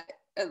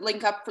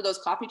link up for those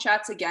coffee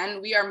chats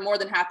again. We are more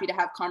than happy to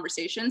have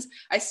conversations.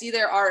 I see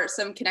there are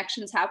some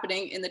connections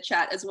happening in the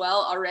chat as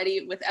well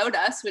already without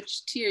us,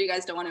 which Tier, you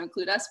guys don't want to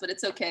include us, but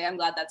it's okay. I'm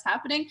glad that's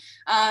happening.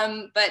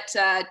 But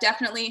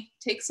definitely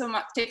take some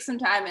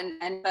time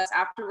and us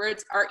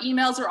afterwards. Our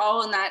emails are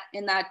all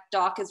in that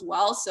doc as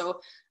well. So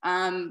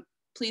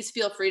please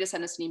feel free to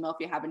send us an email if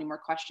you have any more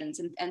questions,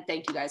 and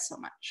thank you guys so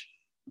much.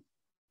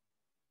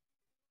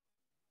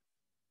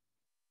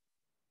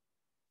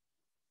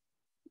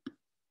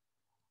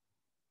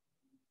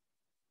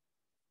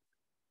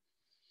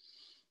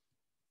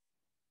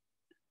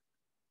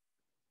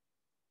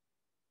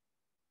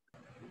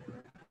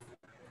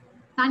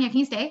 Tanya, can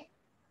you stay?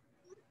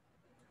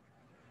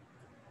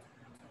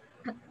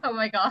 Oh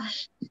my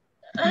gosh.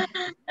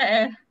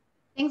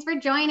 Thanks for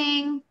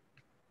joining.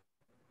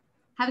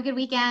 Have a good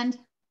weekend.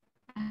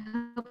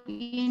 I hope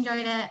you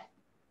enjoyed it.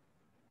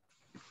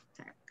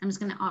 Sorry, I'm just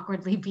gonna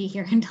awkwardly be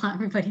here and tell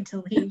everybody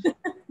to leave.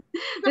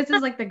 This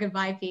is like the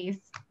goodbye piece.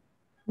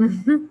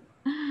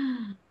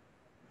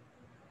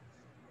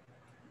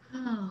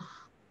 Oh.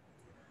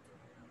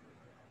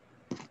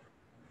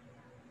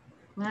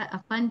 What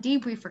a fun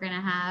debrief we're gonna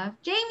have.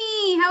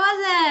 Jamie, how was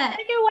it? I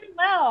think it went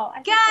well.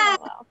 Good.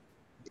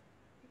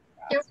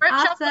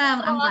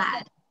 Awesome. I'm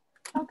glad.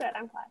 Oh, good.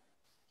 I'm glad.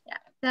 Yeah,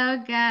 so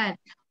good.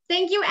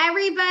 Thank you,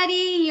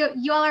 everybody.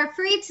 You all are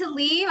free to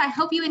leave. I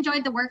hope you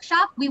enjoyed the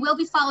workshop. We will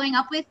be following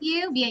up with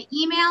you via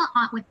email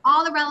with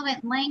all the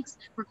relevant links,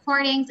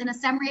 recordings, and a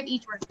summary of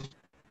each workshop.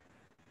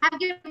 Have a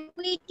good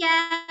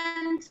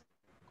weekend.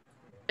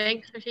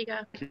 Thanks,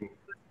 Rashika.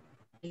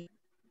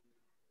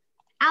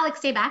 Alex,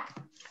 stay back.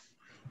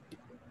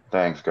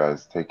 Thanks,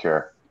 guys. Take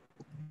care.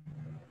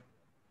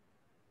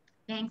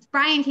 Thanks.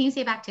 Brian, can you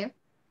stay back too?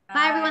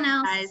 Bye, everyone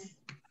else.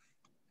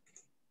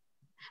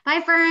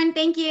 Bye, Fern.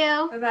 Thank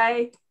you.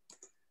 Bye-bye.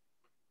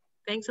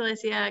 Thanks,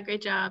 Alicia.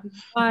 Great job.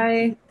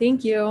 Bye.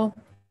 Thank you.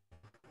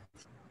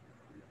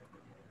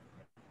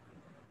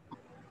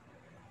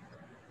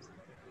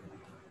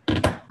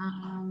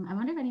 I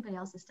wonder if anybody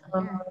else is still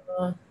here.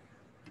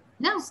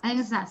 No, I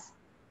think it's us.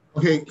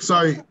 Okay,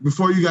 sorry.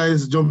 Before you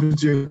guys jump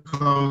into your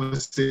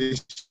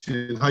conversation,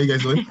 how you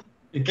guys doing?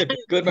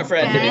 Good, my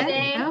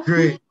friend.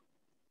 Great.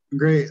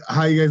 Great.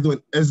 How you guys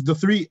doing? As the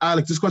three,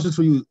 Alex, this question's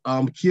for you.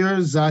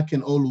 Kier, Zach,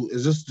 and Olu.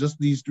 Is just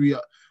these three?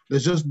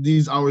 There's just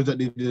these hours that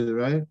they did,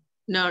 right?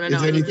 No. Is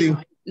there anything?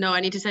 No, I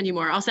need to send you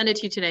more. I'll send it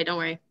to you today. Don't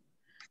worry.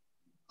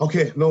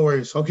 Okay, no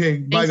worries. Okay,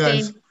 bye, Thanks,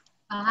 guys. Dane.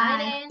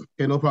 Bye.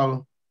 Okay, no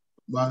problem.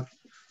 Bye.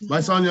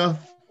 Bye, Sonia.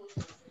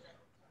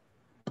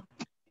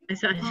 Bye,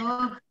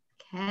 Sonia.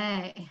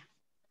 Okay.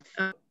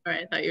 Oh, all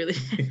right, I thought you were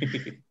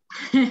leaving.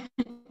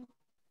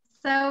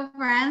 So,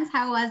 friends,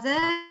 how was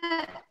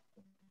it?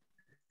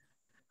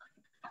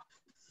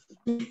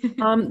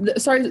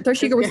 Sorry,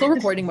 Darshika, we're still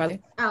recording, by the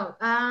way. Oh,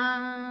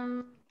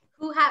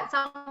 who had